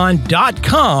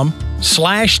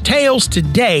buyraycon.com/tails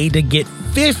today to get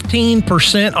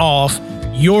 15% off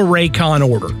your Raycon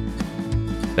order.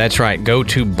 That's right. Go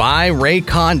to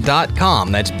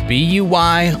buyraycon.com. That's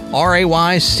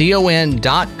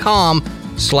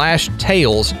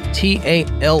BUYRAYCON.com/tails,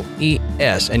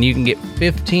 TALES. And you can get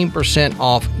 15%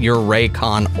 off your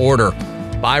Raycon order.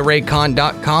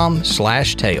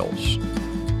 Buyraycon.com/tails.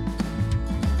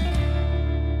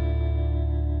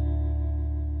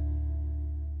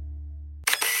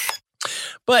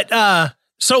 But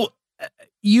so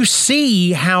you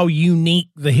see how unique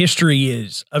the history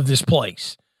is of this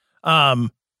place.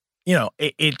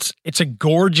 It's a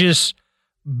gorgeous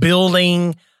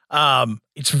building.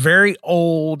 It's very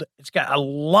old. It's got a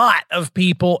lot of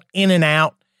people in and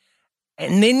out.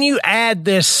 And then you add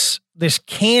this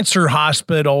cancer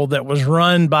hospital that was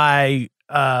run by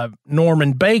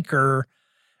Norman Baker.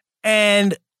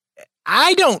 And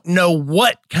I don't know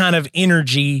what kind of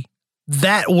energy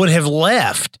that would have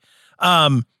left.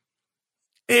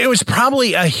 It was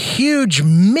probably a huge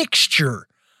mixture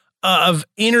of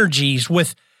energies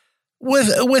with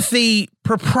the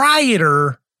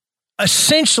proprietor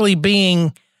essentially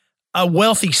being a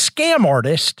wealthy scam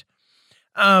artist.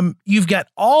 You've got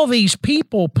all these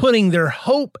people putting their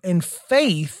hope and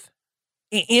faith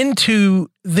into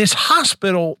this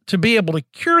hospital to be able to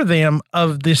cure them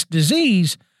of this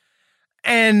disease.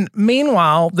 And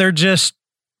meanwhile, they're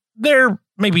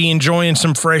maybe enjoying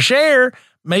some fresh air,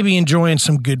 maybe enjoying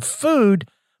some good food,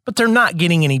 but they're not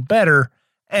getting any better.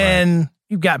 And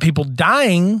you've got people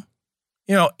dying,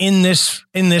 in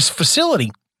this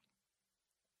facility.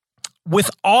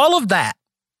 With all of that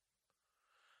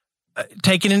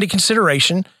taken into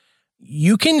consideration,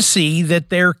 you can see that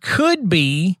there could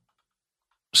be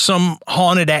some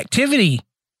haunted activity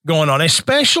going on,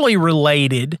 especially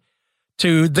related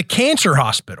to the cancer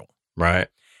hospital. Right.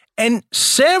 And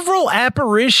several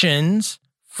apparitions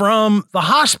from the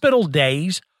hospital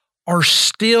days are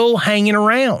still hanging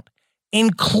around,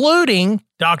 including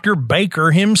Dr.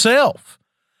 Baker himself.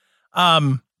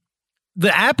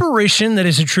 The apparition that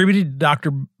is attributed to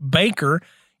Dr. Baker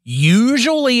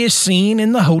usually is seen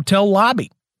in the hotel lobby.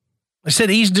 I said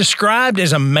he's described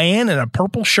as a man in a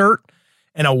purple shirt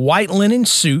and a white linen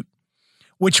suit,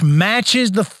 which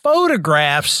matches the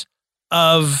photographs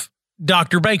of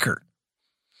Dr. Baker.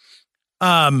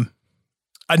 A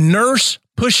nurse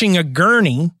pushing a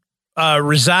gurney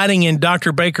residing in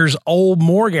Dr. Baker's old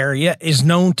morgue area is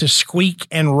known to squeak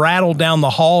and rattle down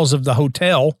the halls of the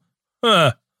hotel.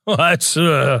 That's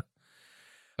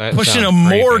pushing a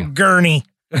morgue gurney.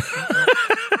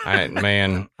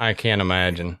 I can't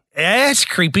imagine. That's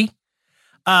creepy.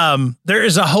 There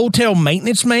is a hotel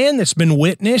maintenance man that's been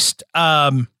witnessed.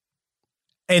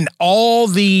 And all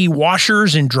the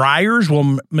washers and dryers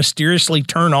will mysteriously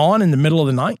turn on in the middle of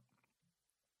the night.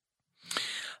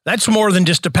 That's more than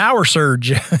just a power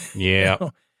surge. Yeah.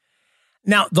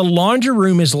 Now, the laundry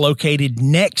room is located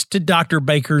next to Dr.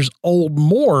 Baker's old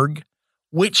morgue,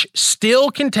 which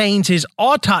still contains his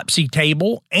autopsy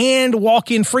table and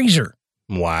walk-in freezer.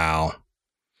 Wow.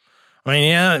 I mean,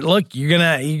 yeah, look, you're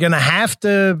gonna have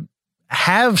to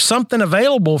have something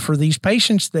available for these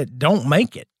patients that don't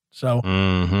make it. So,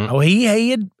 he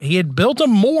had built a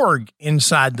morgue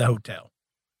inside the hotel.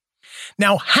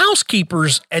 Now,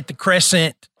 housekeepers at the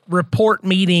Crescent report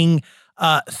meeting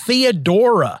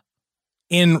Theodora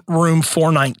in room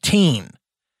 419.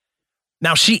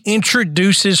 Now, she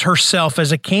introduces herself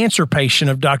as a cancer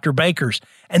patient of Dr. Baker's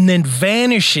and then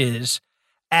vanishes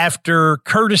after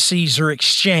courtesies are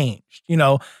exchanged.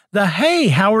 Hey,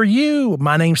 how are you?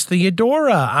 My name's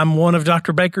Theodora. I'm one of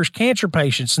Dr. Baker's cancer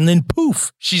patients. And then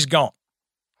poof, she's gone.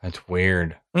 That's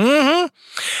weird. I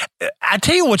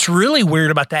tell you what's really weird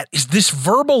about that is this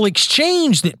verbal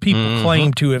exchange that people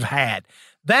claim to have had.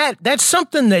 That's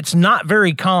something that's not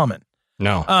very common.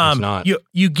 No, it's not.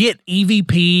 You get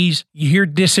EVPs, you hear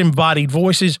disembodied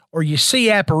voices, or you see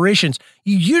apparitions.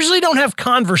 You usually don't have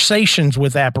conversations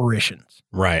with apparitions.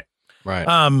 Right.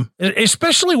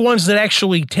 Especially ones that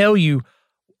actually tell you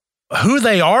who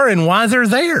they are and why they're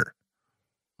there.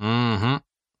 Mm-hmm.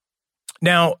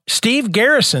 Now, Steve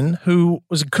Garrison, who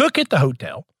was a cook at the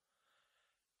hotel,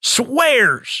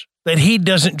 swears that he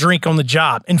doesn't drink on the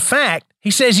job. In fact, he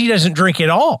says he doesn't drink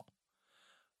at all.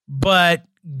 But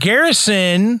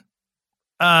Garrison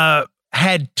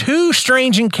had two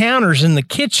strange encounters in the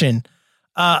kitchen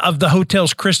of the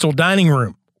hotel's crystal dining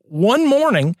room. One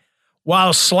morning,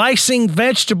 while slicing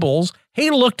vegetables,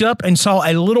 he looked up and saw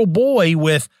a little boy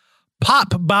with pop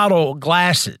bottle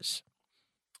glasses.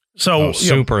 So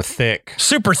super thick.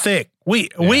 Super thick.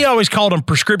 We always called them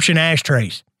prescription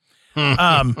ashtrays.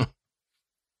 But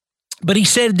he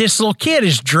said this little kid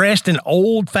is dressed in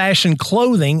old-fashioned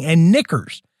clothing and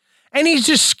knickers, and he's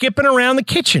just skipping around the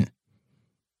kitchen.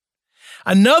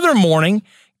 Another morning,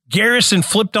 Garrison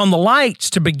flipped on the lights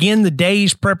to begin the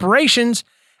day's preparations,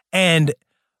 and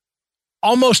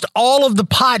almost all of the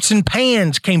pots and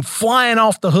pans came flying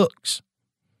off the hooks.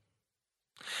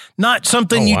 Not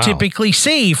something you typically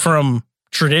see from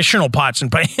traditional pots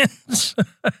and pans.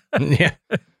 Yeah.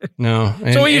 No.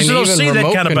 So we usually don't see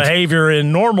that kind of behavior. behavior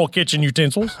in normal kitchen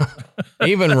utensils.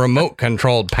 Even remote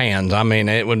controlled pans. I mean,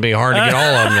 it would be hard to get all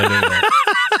of them to do that.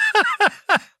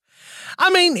 I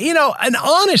mean, and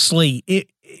honestly,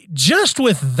 just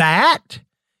with that,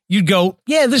 you'd go,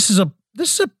 yeah, this is a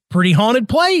pretty haunted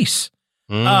place.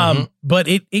 Mm-hmm. But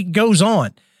it goes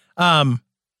on.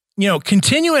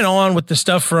 Continuing on with the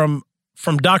stuff from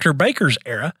Dr. Baker's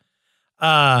era,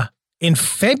 in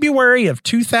February of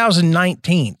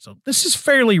 2019, so this is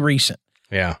fairly recent.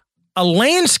 Yeah. A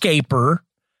landscaper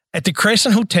at the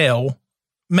Crescent Hotel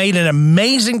made an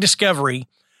amazing discovery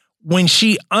when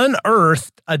she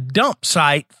unearthed a dump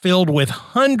site filled with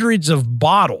hundreds of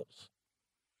bottles.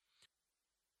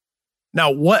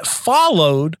 Now, what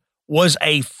followed was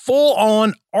a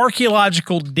full-on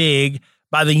archaeological dig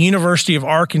by the University of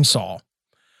Arkansas.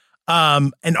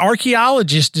 An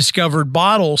archaeologist discovered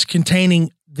bottles containing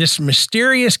this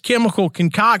mysterious chemical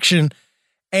concoction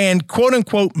and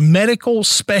quote-unquote medical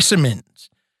specimens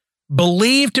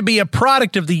believed to be a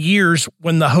product of the years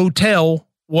when the hotel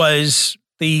was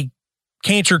the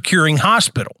cancer-curing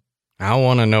hospital. I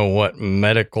want to know what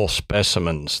medical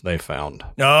specimens they found.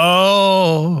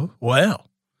 Oh, well,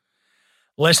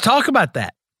 let's talk about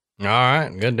that. All right,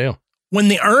 good deal. When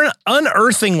the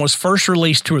unearthing was first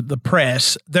released to the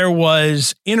press, there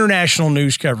was international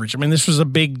news coverage. I mean, this was a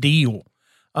big deal.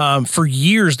 For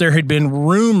years, there had been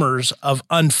rumors of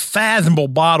unfathomable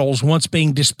bottles once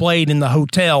being displayed in the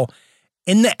hotel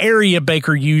in the area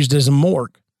Baker used as a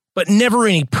morgue, but never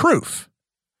any proof.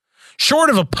 Short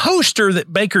of a poster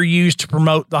that Baker used to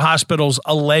promote the hospital's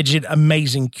alleged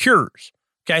amazing cures.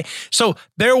 Okay, so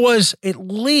there was at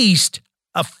least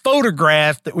a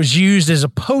photograph that was used as a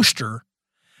poster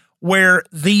where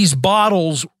these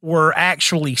bottles were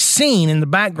actually seen in the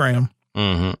background.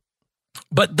 Mm-hmm.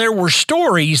 But there were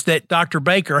stories that Dr.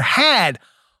 Baker had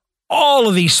all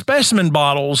of these specimen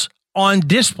bottles on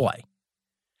display.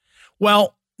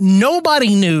 Well,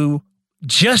 nobody knew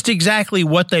just exactly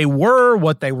what they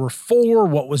were for,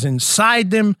 what was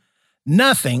inside them,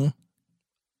 nothing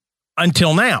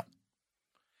until now.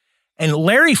 And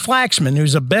Larry Flaxman,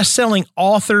 who's a best-selling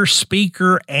author,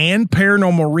 speaker, and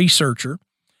paranormal researcher,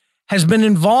 has been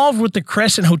involved with the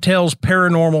Crescent Hotel's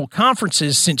paranormal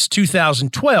conferences since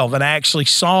 2012. And I actually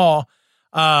saw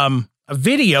a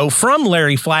video from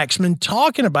Larry Flaxman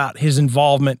talking about his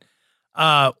involvement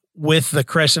with the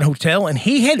Crescent Hotel. And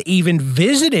he had even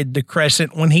visited the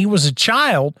Crescent when he was a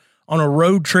child on a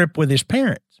road trip with his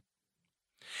parents.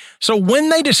 So when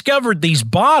they discovered these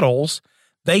bottles,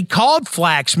 they called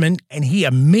Flaxman, and he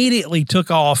immediately took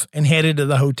off and headed to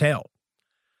the hotel.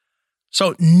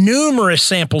 So numerous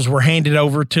samples were handed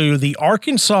over to the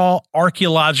Arkansas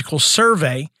Archaeological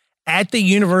Survey at the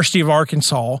University of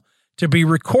Arkansas to be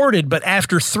recorded, but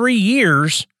after 3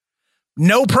 years,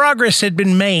 no progress had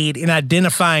been made in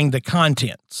identifying the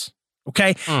contents.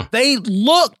 Okay? They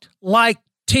looked like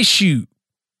tissue.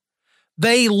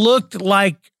 They looked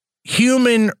like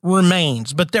human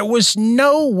remains, but there was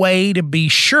no way to be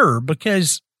sure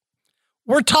because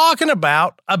we're talking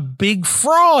about a big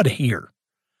fraud here.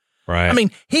 Right. I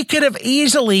mean, he could have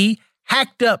easily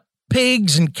hacked up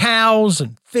pigs and cows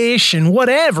and fish and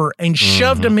whatever and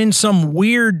shoved them in some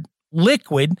weird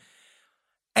liquid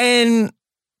and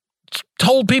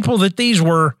told people that these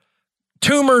were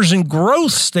tumors and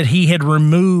growths that he had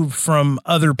removed from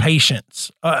other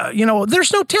patients.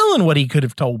 There's no telling what he could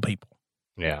have told people.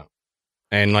 Yeah.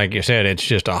 And like you said, it's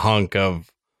just a hunk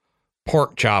of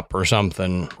pork chop or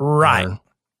something. Right. Or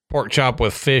pork chop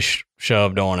with fish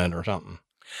shoved on it or something.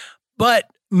 But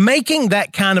making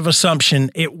that kind of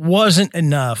assumption, it wasn't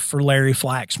enough for Larry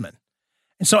Flaxman.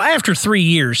 And so after 3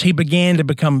 years, he began to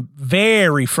become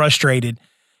very frustrated.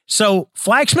 So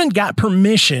Flaxman got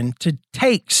permission to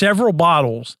take several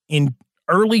bottles in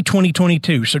early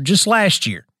 2022, so just last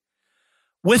year,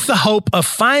 with the hope of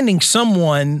finding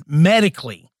someone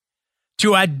medically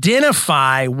to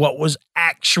identify what was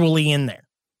actually in there.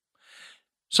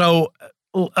 So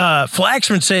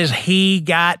Flaxman says he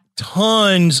got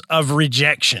tons of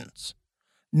rejections.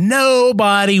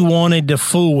 Nobody wanted to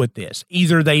fool with this.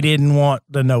 Either they didn't want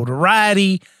the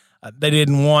notoriety, they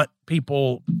didn't want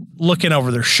people looking over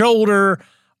their shoulder,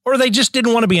 or they just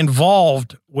didn't want to be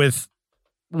involved with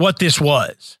what this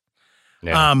was.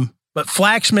 Yeah. But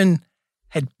Flaxman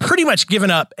had pretty much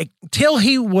given up until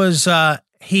he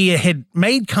had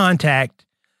made contact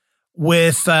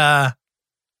with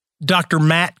Dr.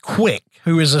 Matt Quick,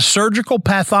 who is a surgical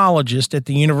pathologist at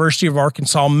the University of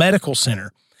Arkansas Medical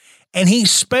Center, and he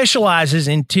specializes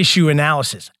in tissue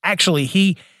analysis.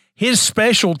 Actually, his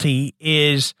specialty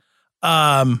is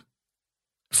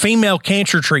female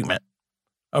cancer treatment.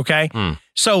 Okay.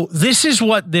 So this is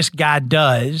what this guy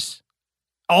does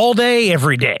all day,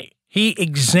 every day. He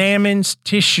examines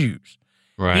tissues.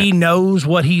 Right. He knows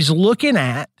what he's looking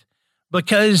at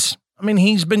because, I mean,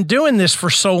 he's been doing this for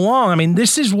so long. I mean,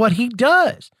 this is what he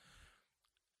does.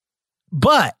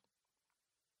 But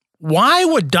why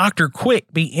would Dr.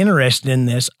 Quick be interested in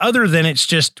this other than it's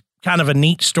just kind of a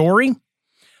neat story?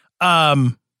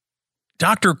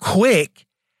 Dr. Quick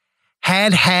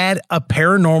had a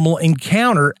paranormal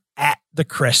encounter at the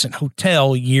Crescent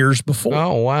Hotel years before.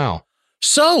 Oh, wow.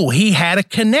 So he had a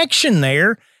connection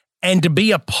there, and to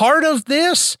be a part of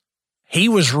this, he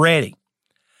was ready.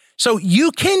 So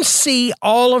you can see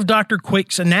all of Dr.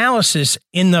 Quick's analysis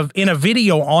in a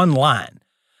video online.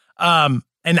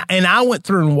 And I went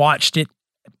through and watched it.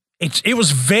 It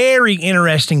was very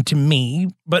interesting to me,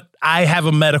 but I have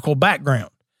a medical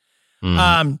background.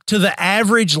 To the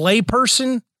average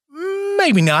layperson,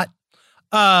 maybe not.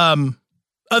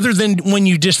 Other than when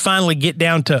you just finally get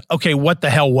down to, okay, what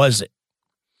the hell was it?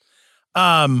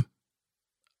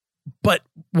 But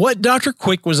what Dr.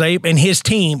 Quick was able, and his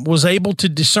team was able to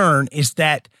discern, is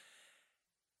that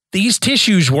these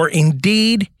tissues were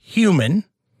indeed human,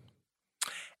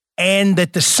 and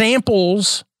that the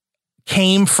samples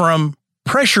came from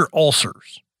pressure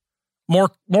ulcers, more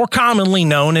commonly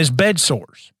known as bed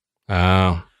sores.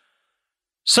 Oh.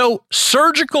 So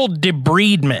surgical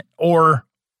debridement, or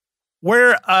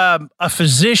where a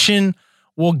physician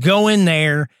will go in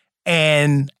there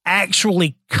and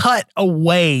actually cut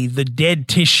away the dead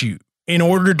tissue in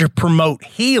order to promote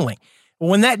healing.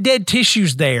 When that dead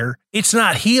tissue's there, it's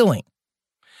not healing.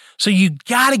 So you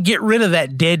got to get rid of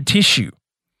that dead tissue.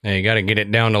 Yeah, you got to get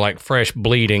it down to like fresh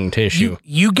bleeding tissue.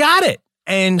 You got it.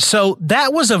 And so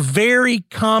that was a very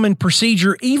common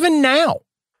procedure even now.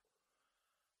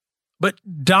 But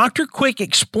Dr. Quick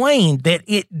explained that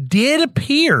it did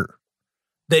appear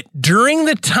that during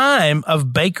the time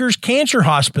of Baker's Cancer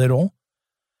Hospital,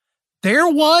 there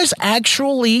was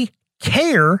actually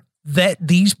care that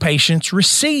these patients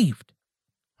received.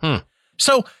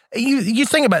 So you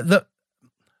think about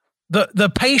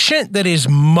the patient that is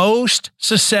most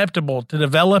susceptible to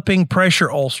developing pressure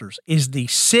ulcers is the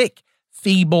sick,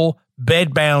 feeble,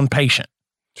 bedbound patient.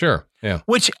 Sure. Yeah.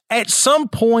 Which at some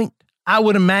point, I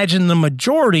would imagine the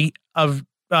majority of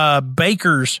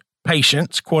Baker's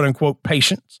patients, quote unquote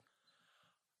patients,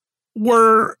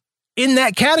 were in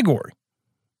that category.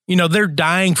 You know, they're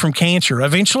dying from cancer.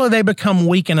 Eventually they become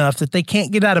weak enough that they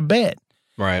can't get out of bed.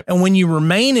 Right. And when you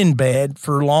remain in bed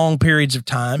for long periods of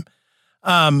time,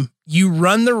 you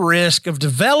run the risk of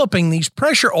developing these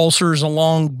pressure ulcers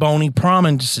along bony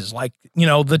prominences, like, you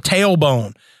know, the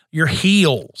tailbone, your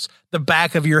heels, the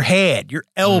back of your head, your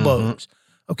elbows.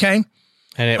 Okay.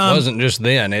 And it wasn't just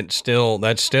then. That's still a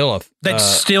problem.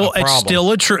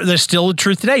 That's still a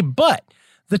truth today. But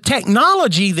the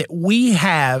technology that we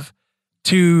have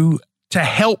to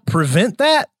help prevent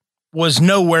that was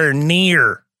nowhere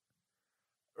near.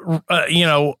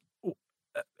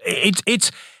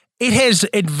 It has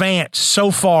advanced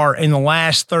so far in the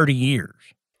last 30 years.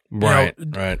 Right.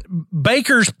 Right.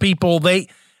 Baker's people, they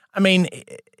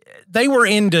were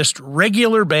in just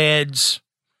regular beds.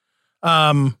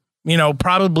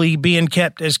 Probably being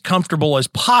kept as comfortable as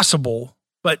possible,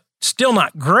 but still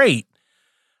not great.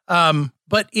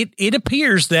 But it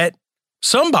appears that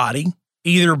somebody,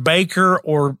 either Baker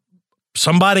or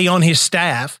somebody on his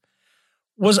staff,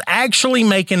 was actually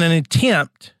making an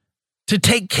attempt to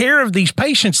take care of these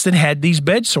patients that had these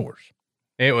bed sores.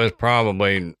 It was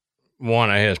probably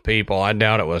one of his people. I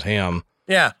doubt it was him.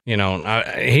 Yeah.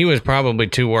 He was probably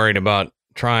too worried about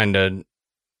trying to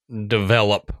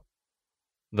develop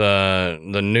the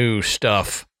new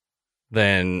stuff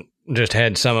than just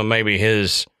had some of maybe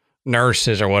his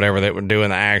nurses or whatever that were doing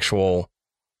the actual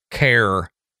care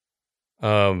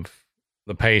of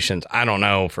the patients. I don't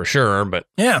know for sure, but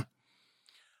yeah.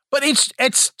 But it's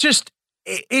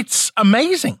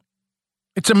amazing.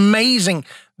 It's amazing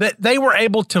that they were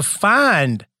able to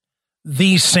find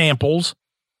these samples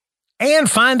and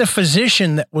find a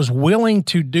physician that was willing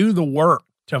to do the work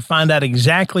to find out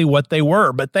exactly what they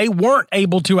were, but they weren't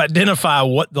able to identify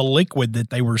what the liquid that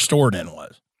they were stored in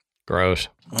was. Gross.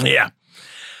 Yeah.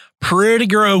 Pretty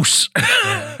gross.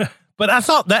 But I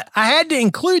thought that I had to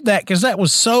include that because that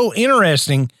was so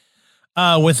interesting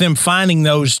with them finding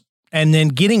those and then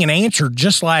getting an answer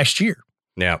just last year.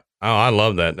 Yeah. Oh, I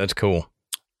love that. That's cool.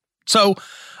 So,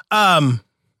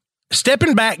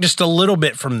 stepping back just a little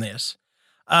bit from this,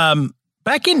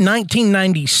 back in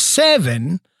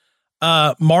 1997,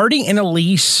 Marty and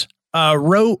Elise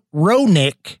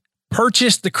Ronick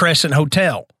purchased the Crescent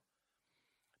Hotel.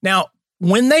 Now,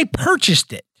 when they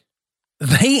purchased it,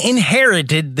 they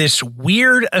inherited this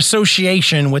weird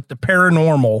association with the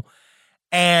paranormal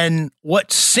and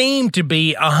what seemed to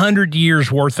be 100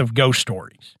 years worth of ghost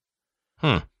stories.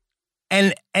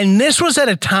 And this was at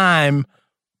a time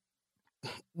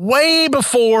way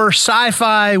before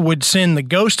sci-fi would send the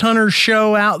Ghost Hunters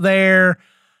show out there,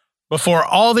 before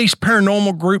all these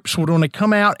paranormal groups would want to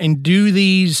come out and do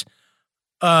these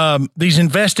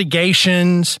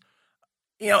investigations.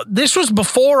 This was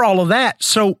before all of that.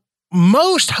 So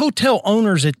most hotel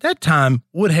owners at that time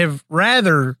would have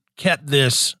rather kept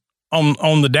this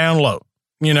on the down low,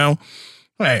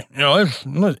 Hey,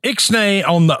 ixnay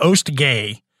on the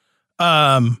Ostgay,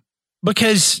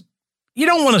 because you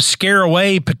don't want to scare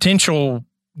away potential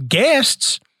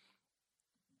guests.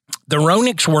 The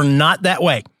Roenics were not that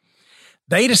way.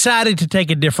 They decided to take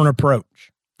a different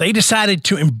approach. They decided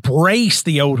to embrace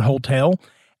the old hotel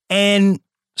and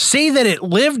see that it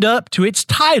lived up to its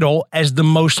title as the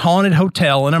most haunted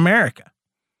hotel in America.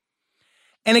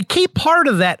 And a key part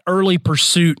of that early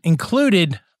pursuit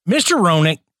included Mr.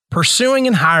 Roenick pursuing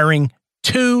and hiring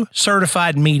 2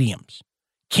 certified mediums,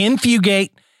 Ken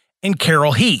Fugate and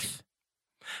Carol Heath.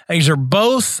 These are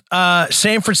both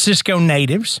San Francisco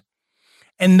natives,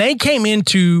 and they came in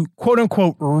to, quote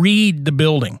unquote, read the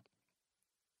building.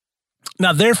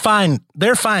 Now, their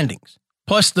findings,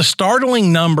 plus the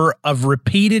startling number of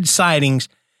repeated sightings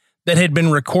that had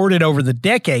been recorded over the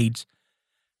decades,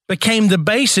 became the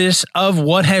basis of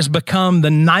what has become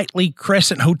the nightly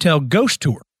Crescent Hotel ghost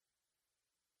tour.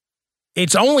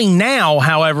 It's only now,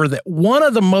 however, that one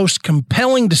of the most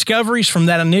compelling discoveries from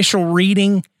that initial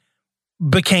reading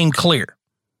became clear.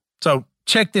 So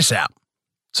check this out.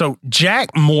 So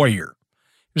Jack Moyer,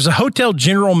 who's a hotel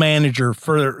general manager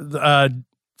for the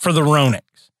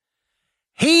Roenics,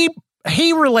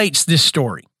 he relates this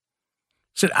story.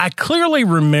 He said, I clearly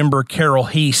remember Carol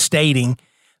Heath stating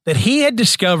that he had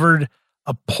discovered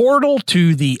a portal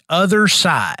to the other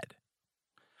side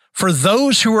for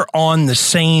those who are on the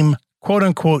same quote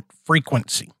unquote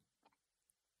frequency.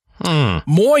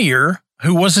 Moyer,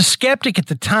 who was a skeptic at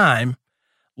the time,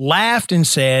 laughed and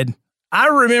said, I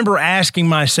remember asking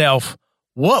myself,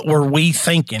 what were we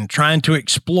thinking trying to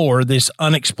explore this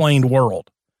unexplained world?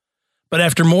 But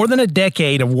after more than a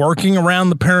decade of working around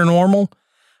the paranormal,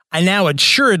 I now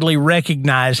assuredly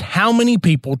recognize how many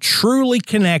people truly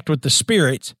connect with the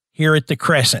spirits here at the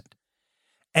Crescent.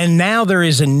 And now there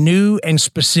is a new and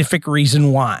specific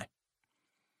reason why.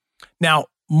 Now,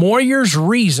 Moyer's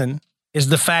reason is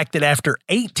the fact that after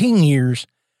 18 years,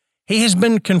 he has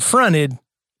been confronted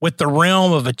with the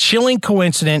realm of a chilling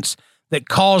coincidence that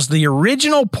caused the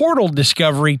original portal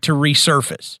discovery to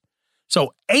resurface.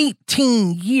 So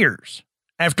 18 years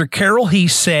after Carol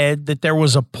Heath said that there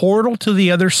was a portal to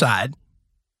the other side,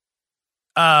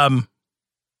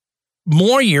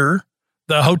 Moyer,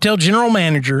 the hotel general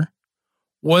manager,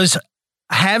 was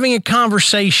having a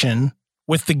conversation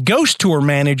with the ghost tour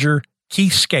manager,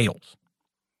 Keith Scales.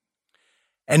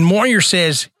 And Moyer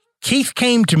says, Keith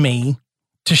came to me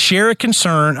to share a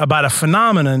concern about a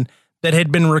phenomenon that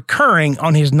had been recurring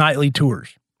on his nightly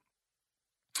tours.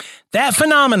 That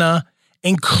phenomena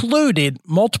included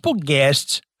multiple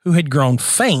guests who had grown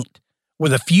faint,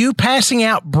 with a few passing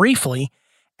out briefly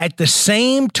at the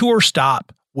same tour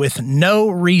stop with no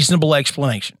reasonable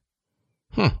explanation.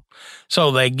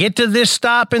 So they get to this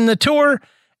stop in the tour,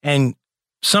 and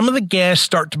some of the guests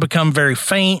start to become very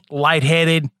faint,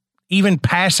 lightheaded, even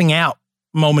passing out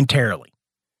momentarily.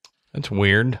 That's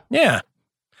weird. Yeah.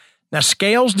 Now,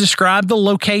 Scales described the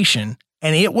location,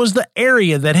 and it was the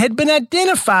area that had been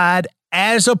identified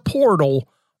as a portal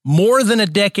more than a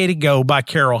decade ago by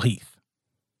Carol Heath.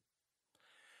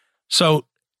 So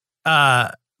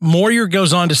Moyer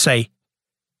goes on to say,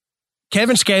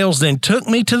 Kevin Scales then took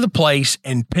me to the place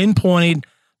and pinpointed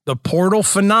the portal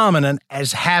phenomenon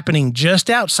as happening just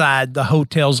outside the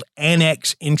hotel's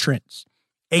annex entrance,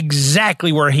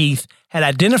 exactly where Heath had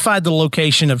identified the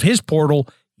location of his portal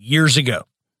years ago.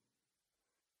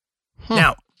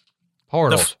 Now,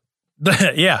 portals.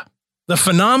 The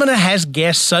phenomena has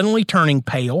guests suddenly turning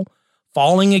pale,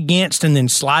 falling against and then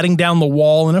sliding down the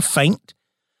wall in a faint.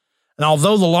 And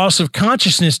although the loss of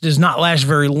consciousness does not last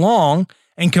very long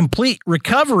and complete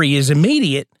recovery is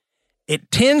immediate,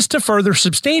 it tends to further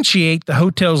substantiate the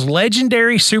hotel's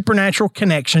legendary supernatural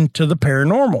connection to the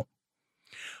paranormal.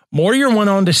 Moyer went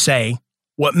on to say,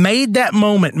 what made that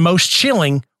moment most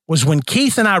chilling was when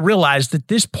Keith and I realized that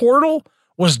this portal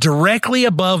was directly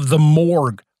above the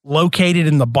morgue located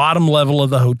in the bottom level of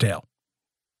the hotel.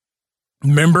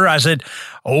 Remember, I said,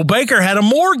 old Baker had a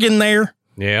morgue in there.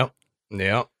 Yeah.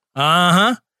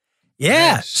 Uh-huh.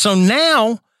 Yeah. Yes. So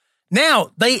now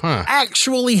Now, they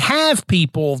actually have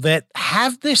people that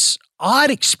have this odd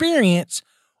experience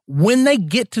when they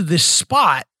get to this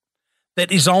spot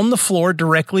that is on the floor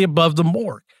directly above the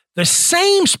morgue. The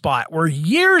same spot where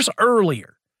years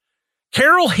earlier,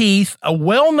 Carol Heath, a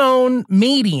well-known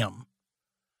medium,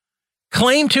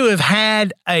 claimed to have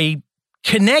had a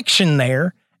connection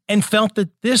there and felt that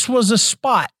this was a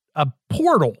spot, a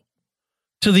portal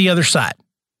to the other side.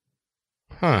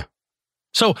 Huh.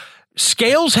 So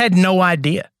Scales had no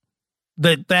idea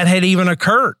that that had even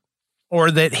occurred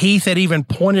or that Heath had even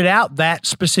pointed out that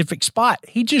specific spot.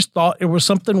 He just thought it was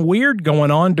something weird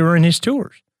going on during his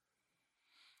tours.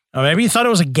 Or maybe he thought it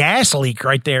was a gas leak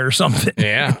right there or something.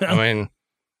 Yeah. I mean,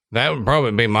 that would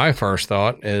probably be my first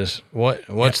thought is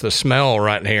what's the smell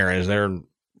right here? Is there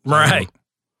right?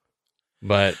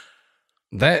 But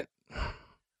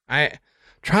I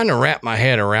trying to wrap my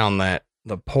head around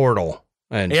the portal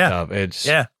and stuff.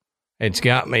 It's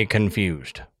got me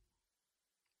confused.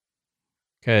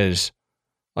 Cause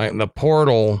like the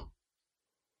portal,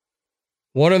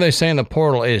 what are they saying the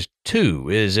portal is to?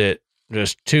 Is it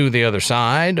just to the other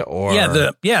side or?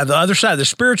 The other side, the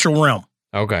spiritual realm.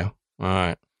 Okay. All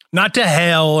right. Not to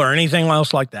hell or anything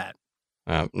else like that.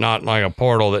 Not like a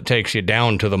portal that takes you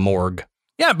down to the morgue.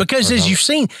 Yeah, because as you've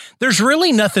seen, there's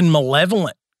really nothing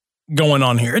malevolent going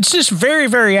on here. It's just very,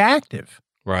 very active.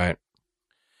 Right.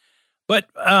 But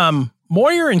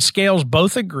Moyer and Scales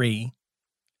both agree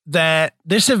that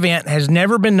this event has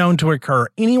never been known to occur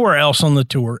anywhere else on the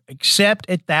tour except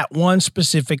at that one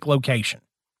specific location.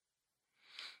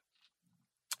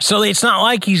 So it's not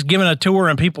like he's giving a tour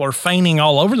and people are fainting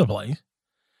all over the place.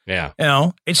 Yeah. You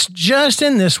know, it's just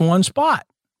in this one spot.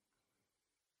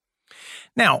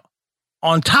 Now,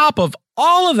 on top of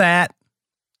all of that,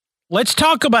 let's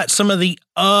talk about some of the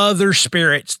other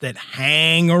spirits that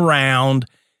hang around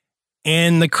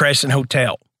in the Crescent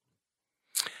Hotel.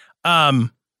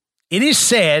 It is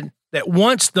said that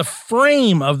once the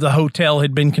frame of the hotel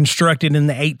had been constructed in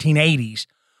the 1880s,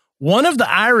 one of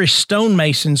the Irish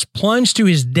stonemasons plunged to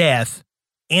his death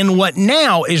in what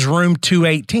now is room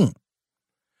 218.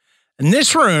 And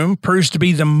this room proves to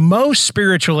be the most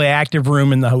spiritually active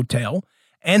room in the hotel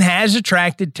and has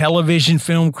attracted television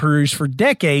film crews for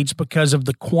decades because of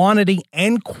the quantity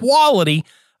and quality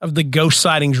of the ghost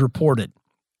sightings reported.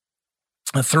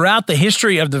 Throughout the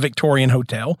history of the Victorian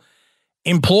Hotel,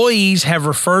 employees have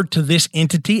referred to this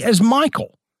entity as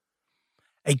Michael,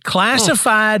 a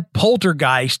classified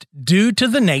poltergeist due to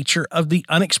the nature of the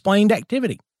unexplained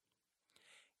activity.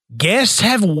 Guests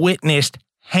have witnessed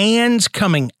hands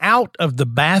coming out of the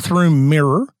bathroom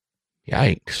mirror.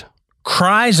 Yikes.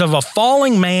 Cries of a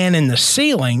falling man in the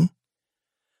ceiling,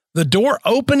 the door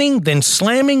opening, then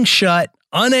slamming shut,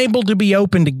 unable to be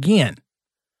opened again.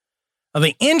 Now,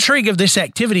 the intrigue of this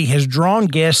activity has drawn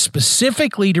guests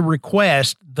specifically to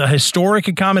request the historic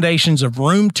accommodations of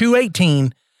room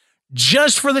 218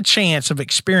 just for the chance of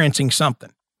experiencing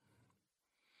something.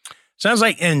 Sounds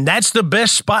like, and that's the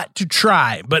best spot to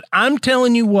try. But I'm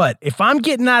telling you what, if I'm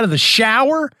getting out of the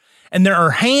shower and there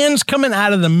are hands coming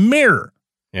out of the mirror,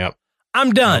 yep,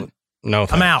 I'm done. No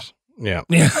thanks. I'm out.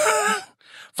 Yeah.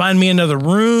 Find me another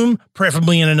room,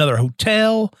 preferably in another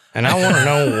hotel. And I want to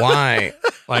know why,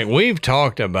 like we've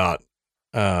talked about,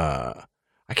 I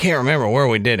can't remember where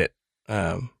we did it,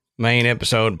 main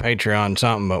episode, Patreon,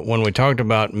 something, but when we talked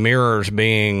about mirrors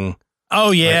being,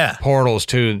 like portals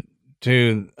to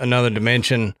another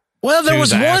dimension. Well, there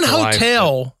was one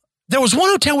hotel. There was one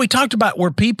hotel we talked about where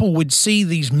people would see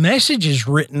these messages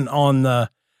written on the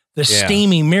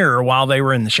steamy mirror while they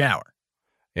were in the shower.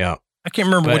 Yeah. I can't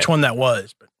remember which one that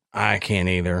was. But I can't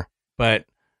either. But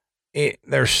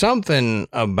there's something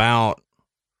about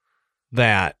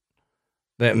that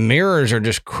mirrors are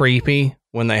just creepy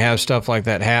when they have stuff like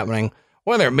that happening,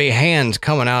 whether it be hands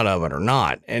coming out of it or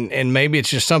not. And maybe it's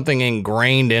just something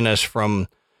ingrained in us from,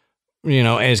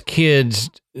 as kids,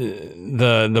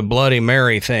 the Bloody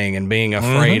Mary thing and being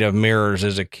afraid of mirrors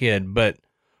as a kid,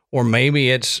 or maybe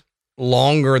it's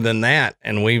longer than that.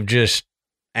 And we've just,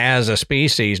 as a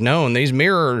species, known these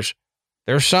mirrors,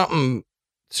 there's something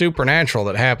supernatural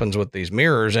that happens with these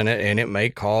mirrors and it may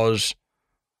cause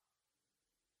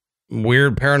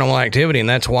weird paranormal activity. And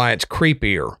that's why it's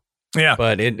creepier. Yeah.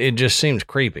 But it just seems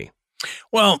creepy.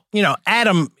 Well,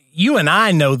 Adam, you and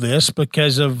I know this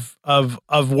because of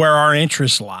where our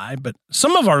interests lie, but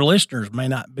some of our listeners may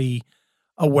not be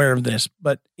aware of this.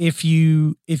 But if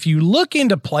you look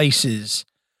into places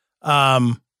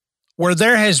where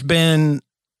there has been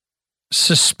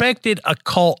suspected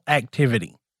occult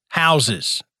activity,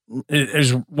 houses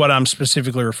is what I'm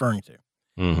specifically referring to.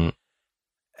 Mm-hmm.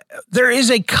 There is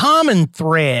a common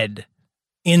thread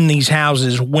in these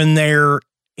houses when they're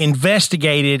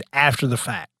investigated after the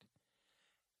fact.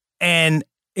 And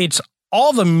it's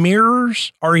all the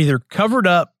mirrors are either covered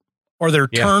up or they're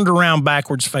turned around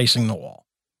backwards facing the wall.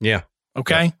 Yeah.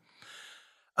 Okay.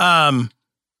 And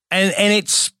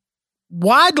it's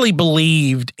widely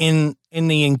believed in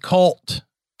the occult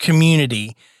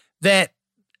community that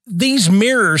these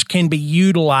mirrors can be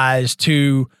utilized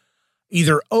to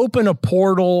either open a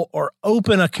portal or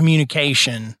open a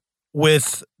communication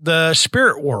with the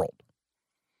spirit world.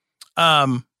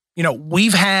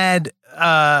 We've had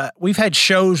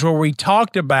shows where we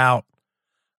talked about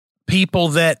people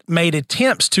that made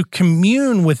attempts to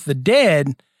commune with the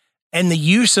dead, and the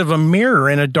use of a mirror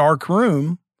in a dark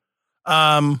room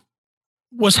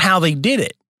was how they did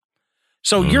it.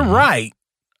 So you're right.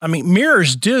 I mean,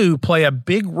 mirrors do play a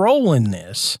big role in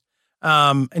this.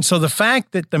 And so the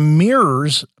fact that the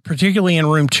mirrors, particularly in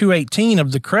room 218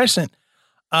 of the Crescent,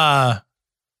 are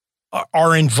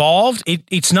involved,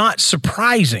 it's not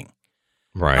surprising.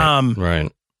 Right.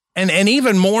 Right. And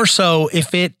even more so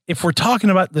if we're talking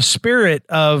about the spirit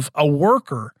of a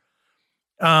worker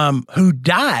who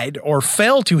died or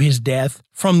fell to his death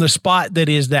from the spot that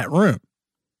is that room.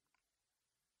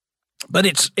 But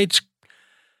it's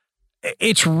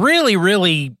really,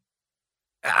 really,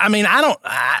 I mean,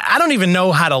 I don't even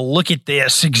know how to look at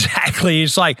this exactly.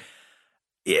 It's like,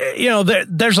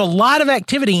 there's a lot of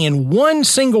activity in one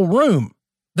single room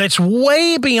that's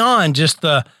way beyond just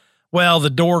the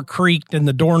door creaked and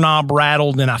the doorknob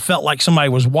rattled and I felt like somebody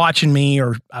was watching me,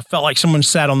 or I felt like someone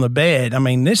sat on the bed. I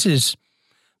mean, this is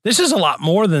a lot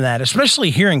more than that, especially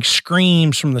hearing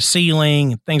screams from the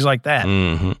ceiling and things like that.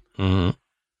 Mm-hmm. Mm-hmm.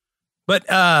 But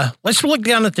let's look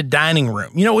down at the dining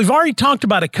room. We've already talked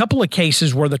about a couple of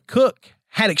cases where the cook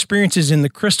had experiences in the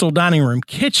crystal dining room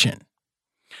kitchen.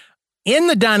 In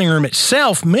the dining room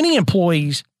itself, many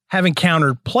employees have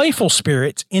encountered playful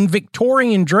spirits in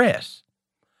Victorian dress.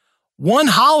 One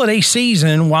holiday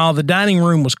season, while the dining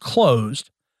room was closed,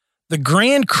 the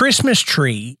grand Christmas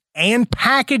tree and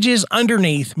packages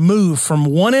underneath moved from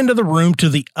one end of the room to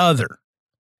the other.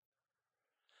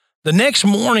 The next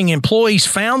morning, employees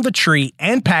found the tree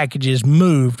and packages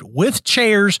moved with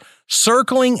chairs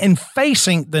circling and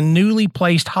facing the newly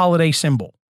placed holiday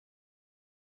symbol.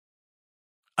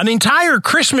 An entire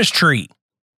Christmas tree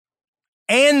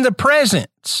and the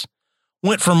presents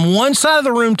went from one side of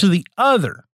the room to the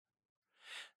other.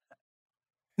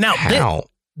 Now, how?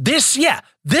 This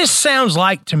sounds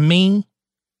like to me,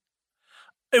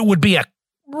 it would be a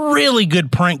really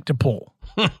good prank to pull.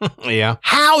 Yeah.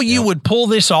 How you would pull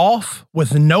this off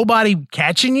with nobody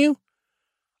catching you,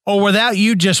 or without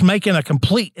you just making a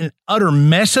complete and utter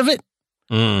mess of it?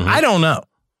 Mm-hmm. I don't know.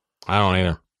 I don't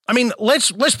either. I mean,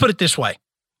 let's put it this way.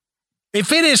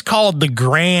 If it is called the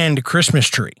Grand Christmas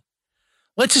Tree,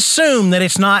 let's assume that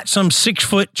it's not some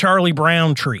 6-foot Charlie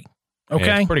Brown tree. Okay.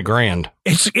 Yeah, it's pretty grand.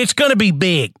 It's going to be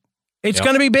big. It's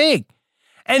going to be big.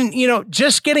 And,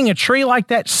 just getting a tree like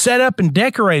that set up and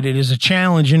decorated is a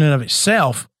challenge in and of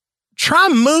itself. Try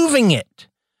moving it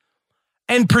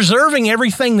and preserving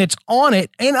everything that's on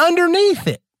it and underneath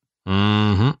it.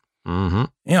 Mm-hmm.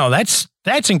 Mm-hmm.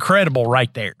 That's incredible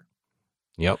right there.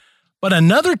 Yep. But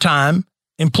another time,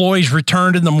 employees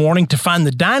returned in the morning to find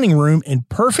the dining room in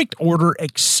perfect order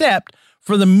except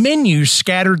for the menus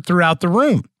scattered throughout the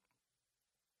room.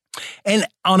 And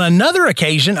on another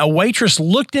occasion, a waitress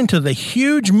looked into the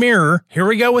huge mirror, here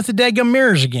we go with the daggum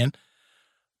mirrors again,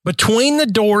 between the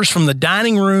doors from the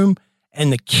dining room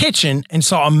and the kitchen, and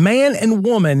saw a man and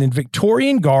woman in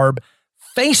Victorian garb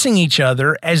facing each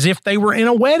other as if they were in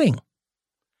a wedding.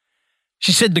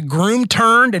 She said the groom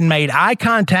turned and made eye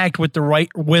contact with the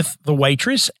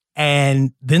waitress,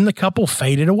 and then the couple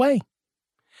faded away.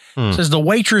 Says the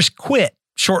waitress quit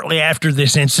shortly after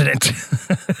this incident.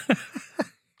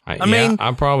 I mean,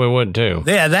 I probably would too.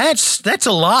 Yeah, that's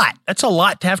a lot. That's a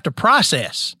lot to have to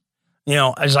process.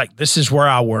 I was like, this is where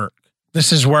I work.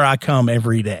 This is where I come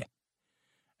every day.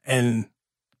 And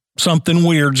something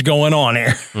weird's going on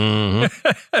here.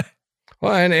 Mm-hmm.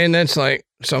 Well, and that's like,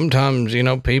 sometimes,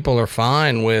 people are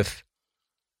fine with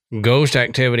ghost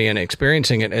activity and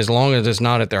experiencing it as long as it's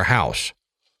not at their house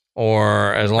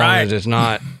or as long as it's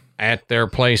not at their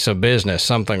place of business,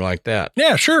 something like that.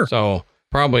 Yeah, sure. So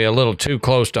probably a little too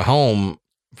close to home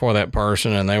for that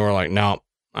person. And they were like, no,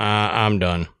 I'm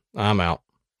done. I'm out.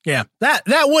 Yeah, that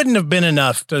wouldn't have been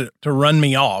enough to run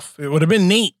me off. It would have been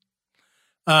neat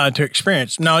to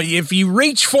experience. Now, if you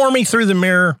reach for me through the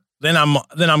mirror, then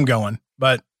I'm going.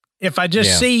 But if I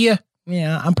just see you,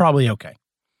 I'm probably okay.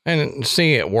 And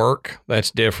see at work,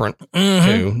 that's different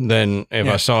too than if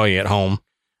I saw you at home.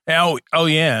 Oh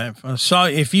yeah.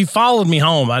 If you followed me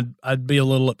home, I'd be a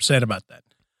little upset about that.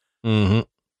 Mm-hmm.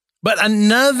 But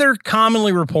another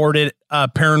commonly reported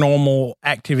paranormal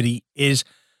activity is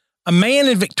a man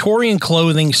in Victorian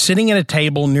clothing sitting at a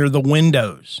table near the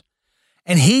windows.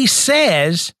 And he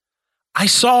says, I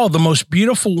saw the most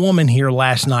beautiful woman here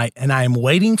last night, and I am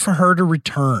waiting for her to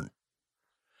return.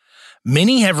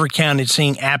 Many have recounted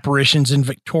seeing apparitions in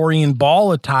Victorian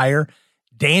ball attire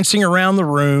dancing around the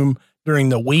room during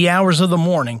the wee hours of the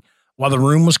morning while the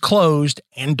room was closed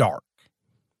and dark.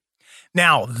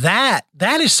 Now, that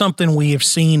is something we have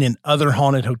seen in other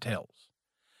haunted hotels,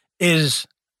 is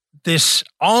this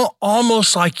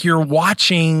almost like you're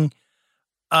watching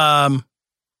a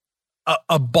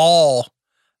ball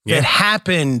that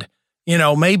happened,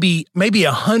 maybe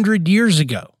 100 years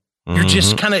ago. Mm-hmm. You're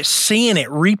just kind of seeing it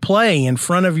replay in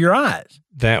front of your eyes.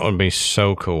 That would be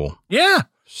so cool. Yeah.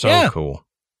 So cool.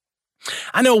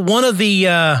 I know one of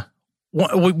the,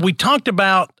 we talked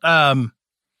about a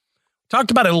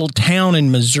little town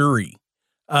in Missouri,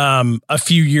 a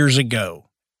few years ago.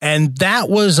 And that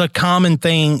was a common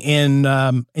thing in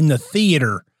the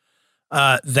theater,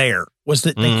 there was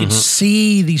that they could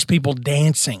see these people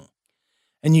dancing,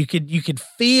 and you could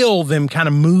feel them kind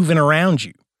of moving around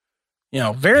you.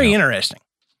 Very interesting.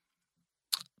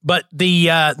 But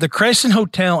the Crescent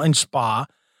Hotel and Spa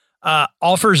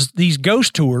offers these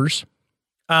ghost tours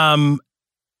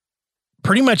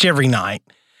pretty much every night.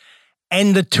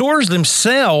 And the tours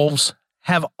themselves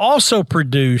have also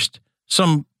produced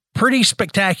some pretty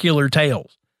spectacular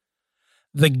tales.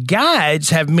 The guides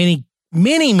have many,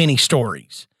 many, many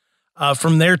stories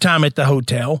from their time at the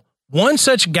hotel. One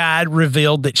such guide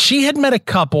revealed that she had met a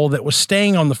couple that was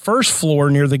staying on the first floor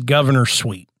near the governor's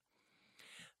suite.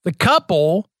 The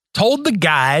couple told the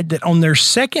guide that on their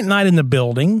second night in the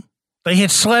building, they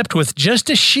had slept with just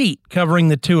a sheet covering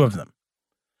the two of them.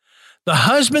 The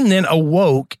husband then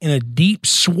awoke in a deep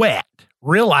sweat,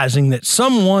 realizing that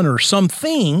someone or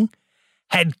something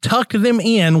had tucked them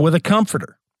in with a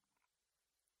comforter.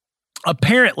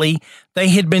 Apparently, they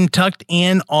had been tucked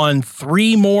in on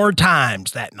 3 more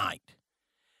times that night.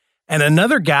 And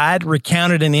another guide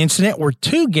recounted an incident where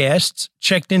 2 guests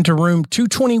checked into room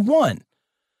 221.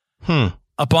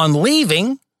 Upon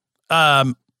leaving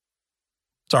the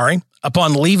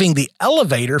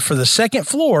elevator for the second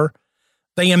floor,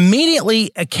 they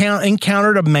immediately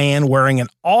encountered a man wearing an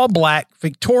all-black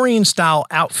Victorian-style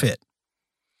outfit.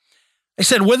 They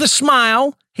said with a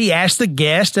smile, he asked the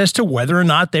guest as to whether or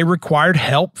not they required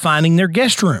help finding their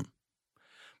guest room.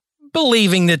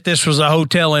 Believing that this was a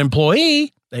hotel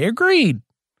employee, they agreed.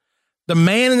 The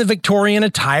man in the Victorian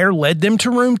attire led them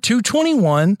to room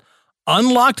 221,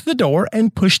 unlocked the door,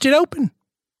 and pushed it open.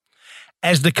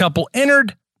 As the couple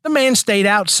entered, the man stayed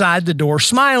outside the door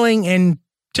smiling and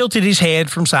tilted his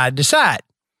head from side to side.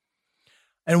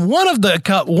 And one of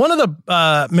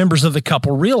the members of the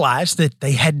couple realized that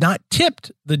they had not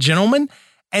tipped the gentleman,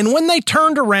 and when they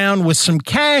turned around with some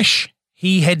cash,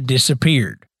 he had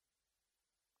disappeared.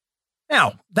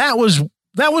 Now, that was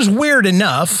weird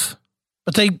enough,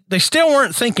 but they still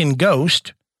weren't thinking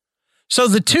ghost. So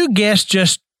the 2 guests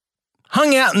just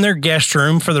hung out in their guest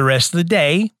room for the rest of the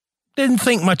day, didn't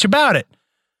think much about it.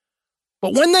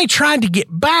 But when they tried to get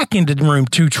back into room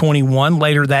 221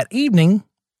 later that evening,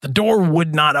 the door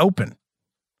would not open.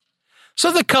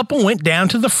 So the couple went down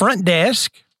to the front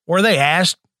desk where they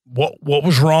asked what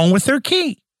was wrong with their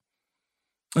key.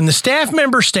 And the staff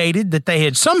member stated that they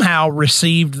had somehow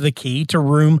received the key to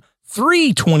room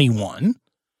 321.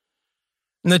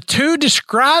 And the 2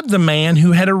 described the man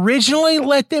who had originally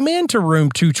let them into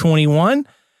room 221.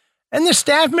 And the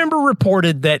staff member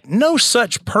reported that no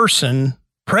such person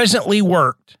presently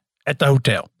worked at the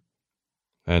hotel.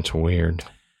 That's weird.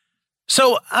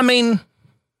 So, I mean,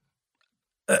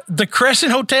 the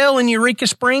Crescent Hotel in Eureka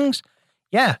Springs,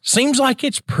 seems like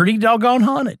it's pretty doggone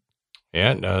haunted.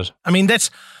 Yeah, it does. I mean,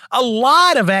 that's a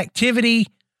lot of activity.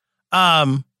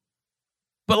 But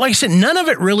like I said, none of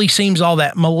it really seems all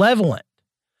that malevolent.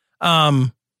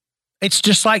 It's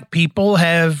just like people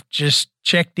have just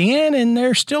checked in and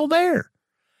they're still there.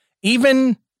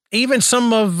 Even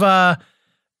some of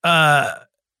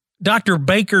Dr.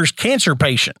 Baker's cancer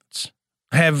patients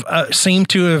have seemed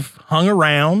to have hung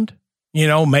around,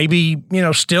 maybe,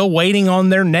 still waiting on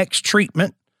their next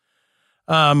treatment,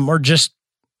 or just,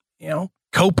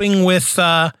 coping with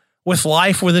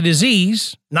life with a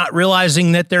disease, not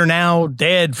realizing that they're now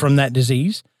dead from that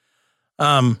disease.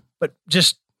 But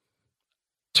just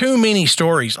too many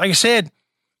stories. Like I said,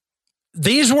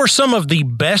 these were some of the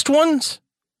best ones.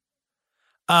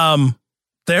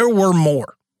 There were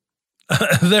more.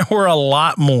 There were a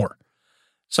lot more.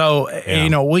 So,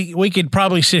 we could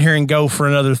probably sit here and go for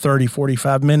another 30,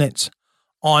 45 minutes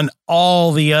on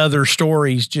all the other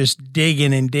stories, just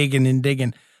digging and digging and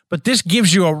digging. But this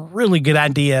gives you a really good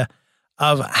idea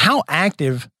of how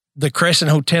active the Crescent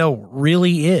Hotel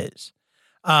really is.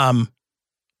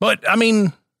 But I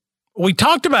mean, we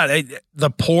talked about it, the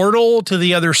portal to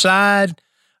the other side.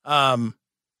 That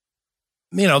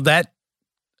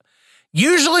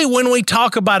usually when we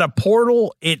talk about a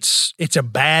portal, it's a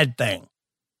bad thing.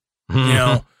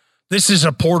 This is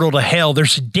a portal to hell.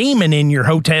 There's a demon in your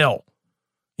hotel.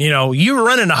 You're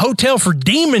running a hotel for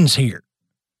demons here.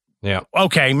 Yeah.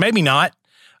 Okay, maybe not.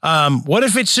 What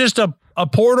if it's just a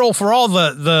portal for all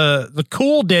the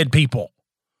cool dead people?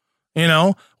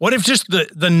 What if just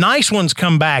the nice ones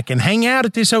come back and hang out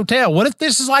at this hotel? What if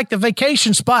this is like the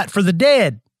vacation spot for the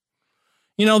dead?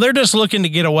 They're just looking to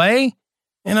get away.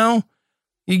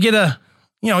 You get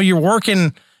you're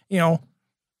working,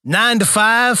 9 to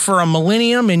 5 for a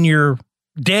millennium in your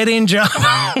dead end job.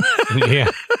 Yeah.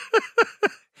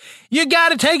 You got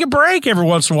to take a break every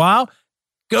once in a while.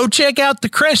 Go check out the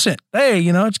Crescent. Hey,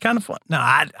 it's kind of fun. No,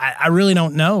 I really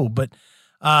don't know, but,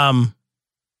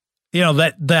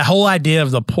 that the whole idea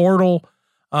of the portal,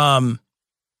 the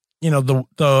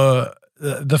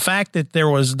fact that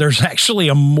there's actually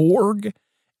a morgue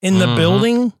in the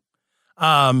building.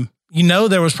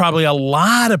 There was probably a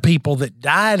lot of people that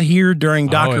died here during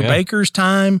Dr. Baker's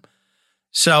time.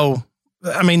 So,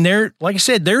 I mean, like I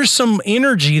said, there's some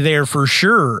energy there for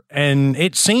sure. And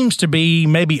it seems to be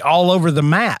maybe all over the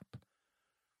map.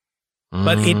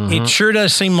 But it sure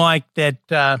does seem like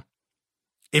that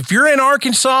if you're in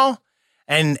Arkansas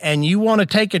and you want to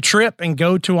take a trip and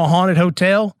go to a haunted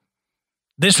hotel,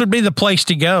 this would be the place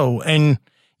to go. And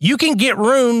you can get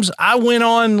rooms. I went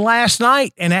on last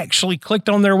night and actually clicked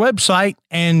on their website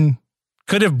and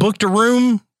could have booked a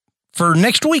room for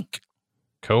next week.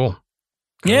 Cool.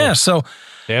 Yeah. So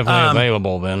definitely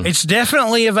available then. It's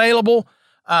definitely available.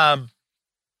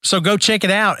 So go check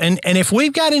it out. And if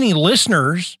we've got any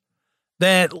listeners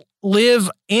that live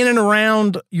in and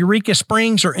around Eureka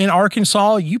Springs or in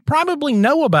Arkansas, you probably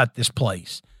know about this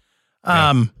place.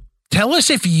 Tell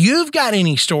us if you've got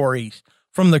any stories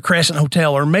from the Crescent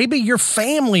Hotel, or maybe your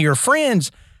family or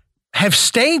friends have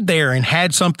stayed there and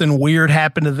had something weird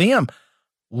happen to them.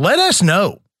 Let us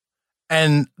know.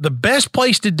 And the best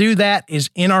place to do that is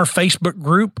in our Facebook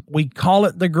group. We call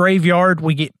it The Graveyard.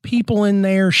 We get people in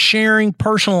there sharing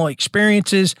personal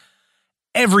experiences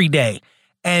every day.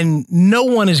 And no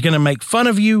one is going to make fun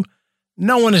of you.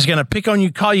 No one is going to pick on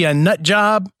you, call you a nut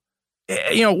job.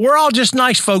 We're all just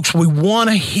nice folks. We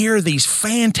want to hear these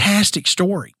fantastic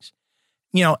stories.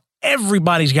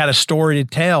 Everybody's got a story to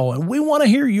tell, and we want to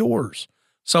hear yours.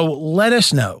 So let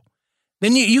us know.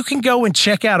 Then you can go and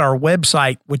check out our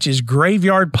website, which is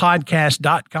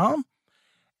graveyardpodcast.com.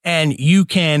 And you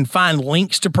can find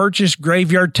links to purchase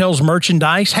Graveyard Tales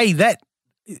merchandise. Hey, that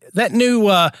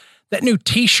new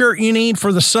t-shirt you need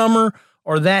for the summer,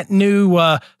 or that new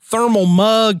thermal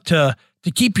mug to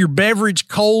keep your beverage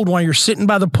cold while you're sitting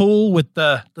by the pool with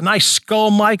the nice Skull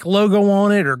Mike logo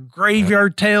on it, or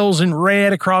Graveyard Tales in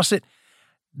red across it.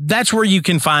 That's where you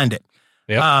can find it.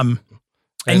 Yep.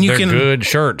 And you can good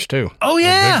shirts too. Oh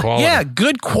yeah.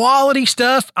 Good quality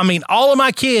stuff. I mean, all of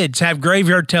my kids have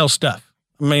Graveyard Tales stuff.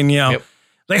 I mean,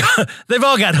 they've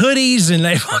all got hoodies and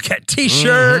they've all got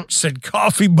t-shirts and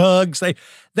coffee mugs.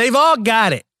 They've all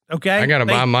got it. Okay. I got to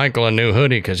buy Michael a new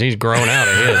hoodie because he's grown out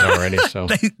of his already. So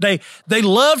they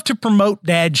love to promote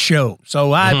Dad's show.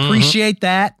 So I appreciate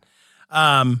that.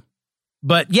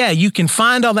 But yeah, you can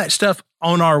find all that stuff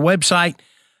on our website,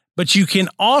 but you can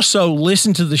also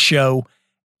listen to the show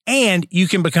and you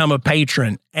can become a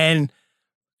patron. And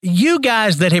you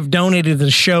guys that have donated to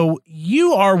the show,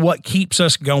 you are what keeps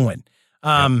us going.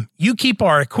 You keep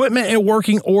our equipment in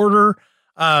working order.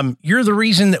 You're the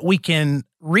reason that we can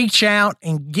reach out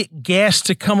and get guests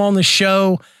to come on the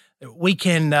show. We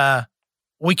can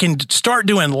start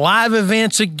doing live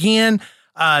events again.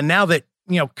 Now that,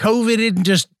 COVID isn't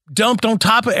just dumped on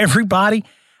top of everybody,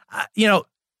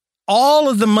 all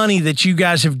of the money that you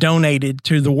guys have donated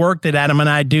to the work that Adam and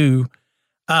I do,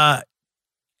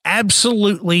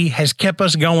 absolutely has kept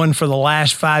us going for the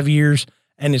last 5 years,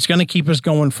 and it's going to keep us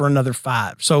going for another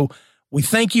 5. So we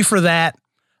thank you for that.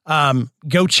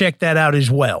 Go check that out as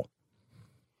well.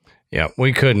 Yeah,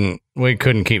 we couldn't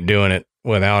keep doing it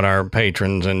without our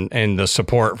patrons and the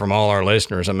support from all our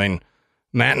listeners. I mean,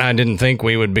 Matt and I didn't think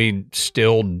we would be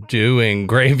still doing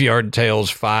Graveyard Tales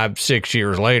 5-6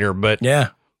 years later, but yeah,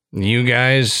 you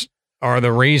guys are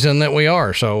the reason that we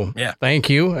are. So yeah, thank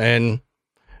you. And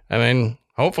I mean,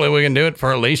 hopefully we can do it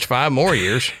for at least 5 more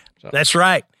years. So. That's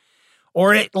right.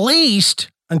 or at least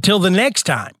until the next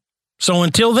time. So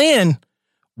until then,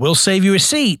 we'll save you a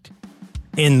seat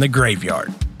in the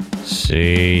graveyard.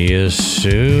 See you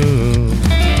soon.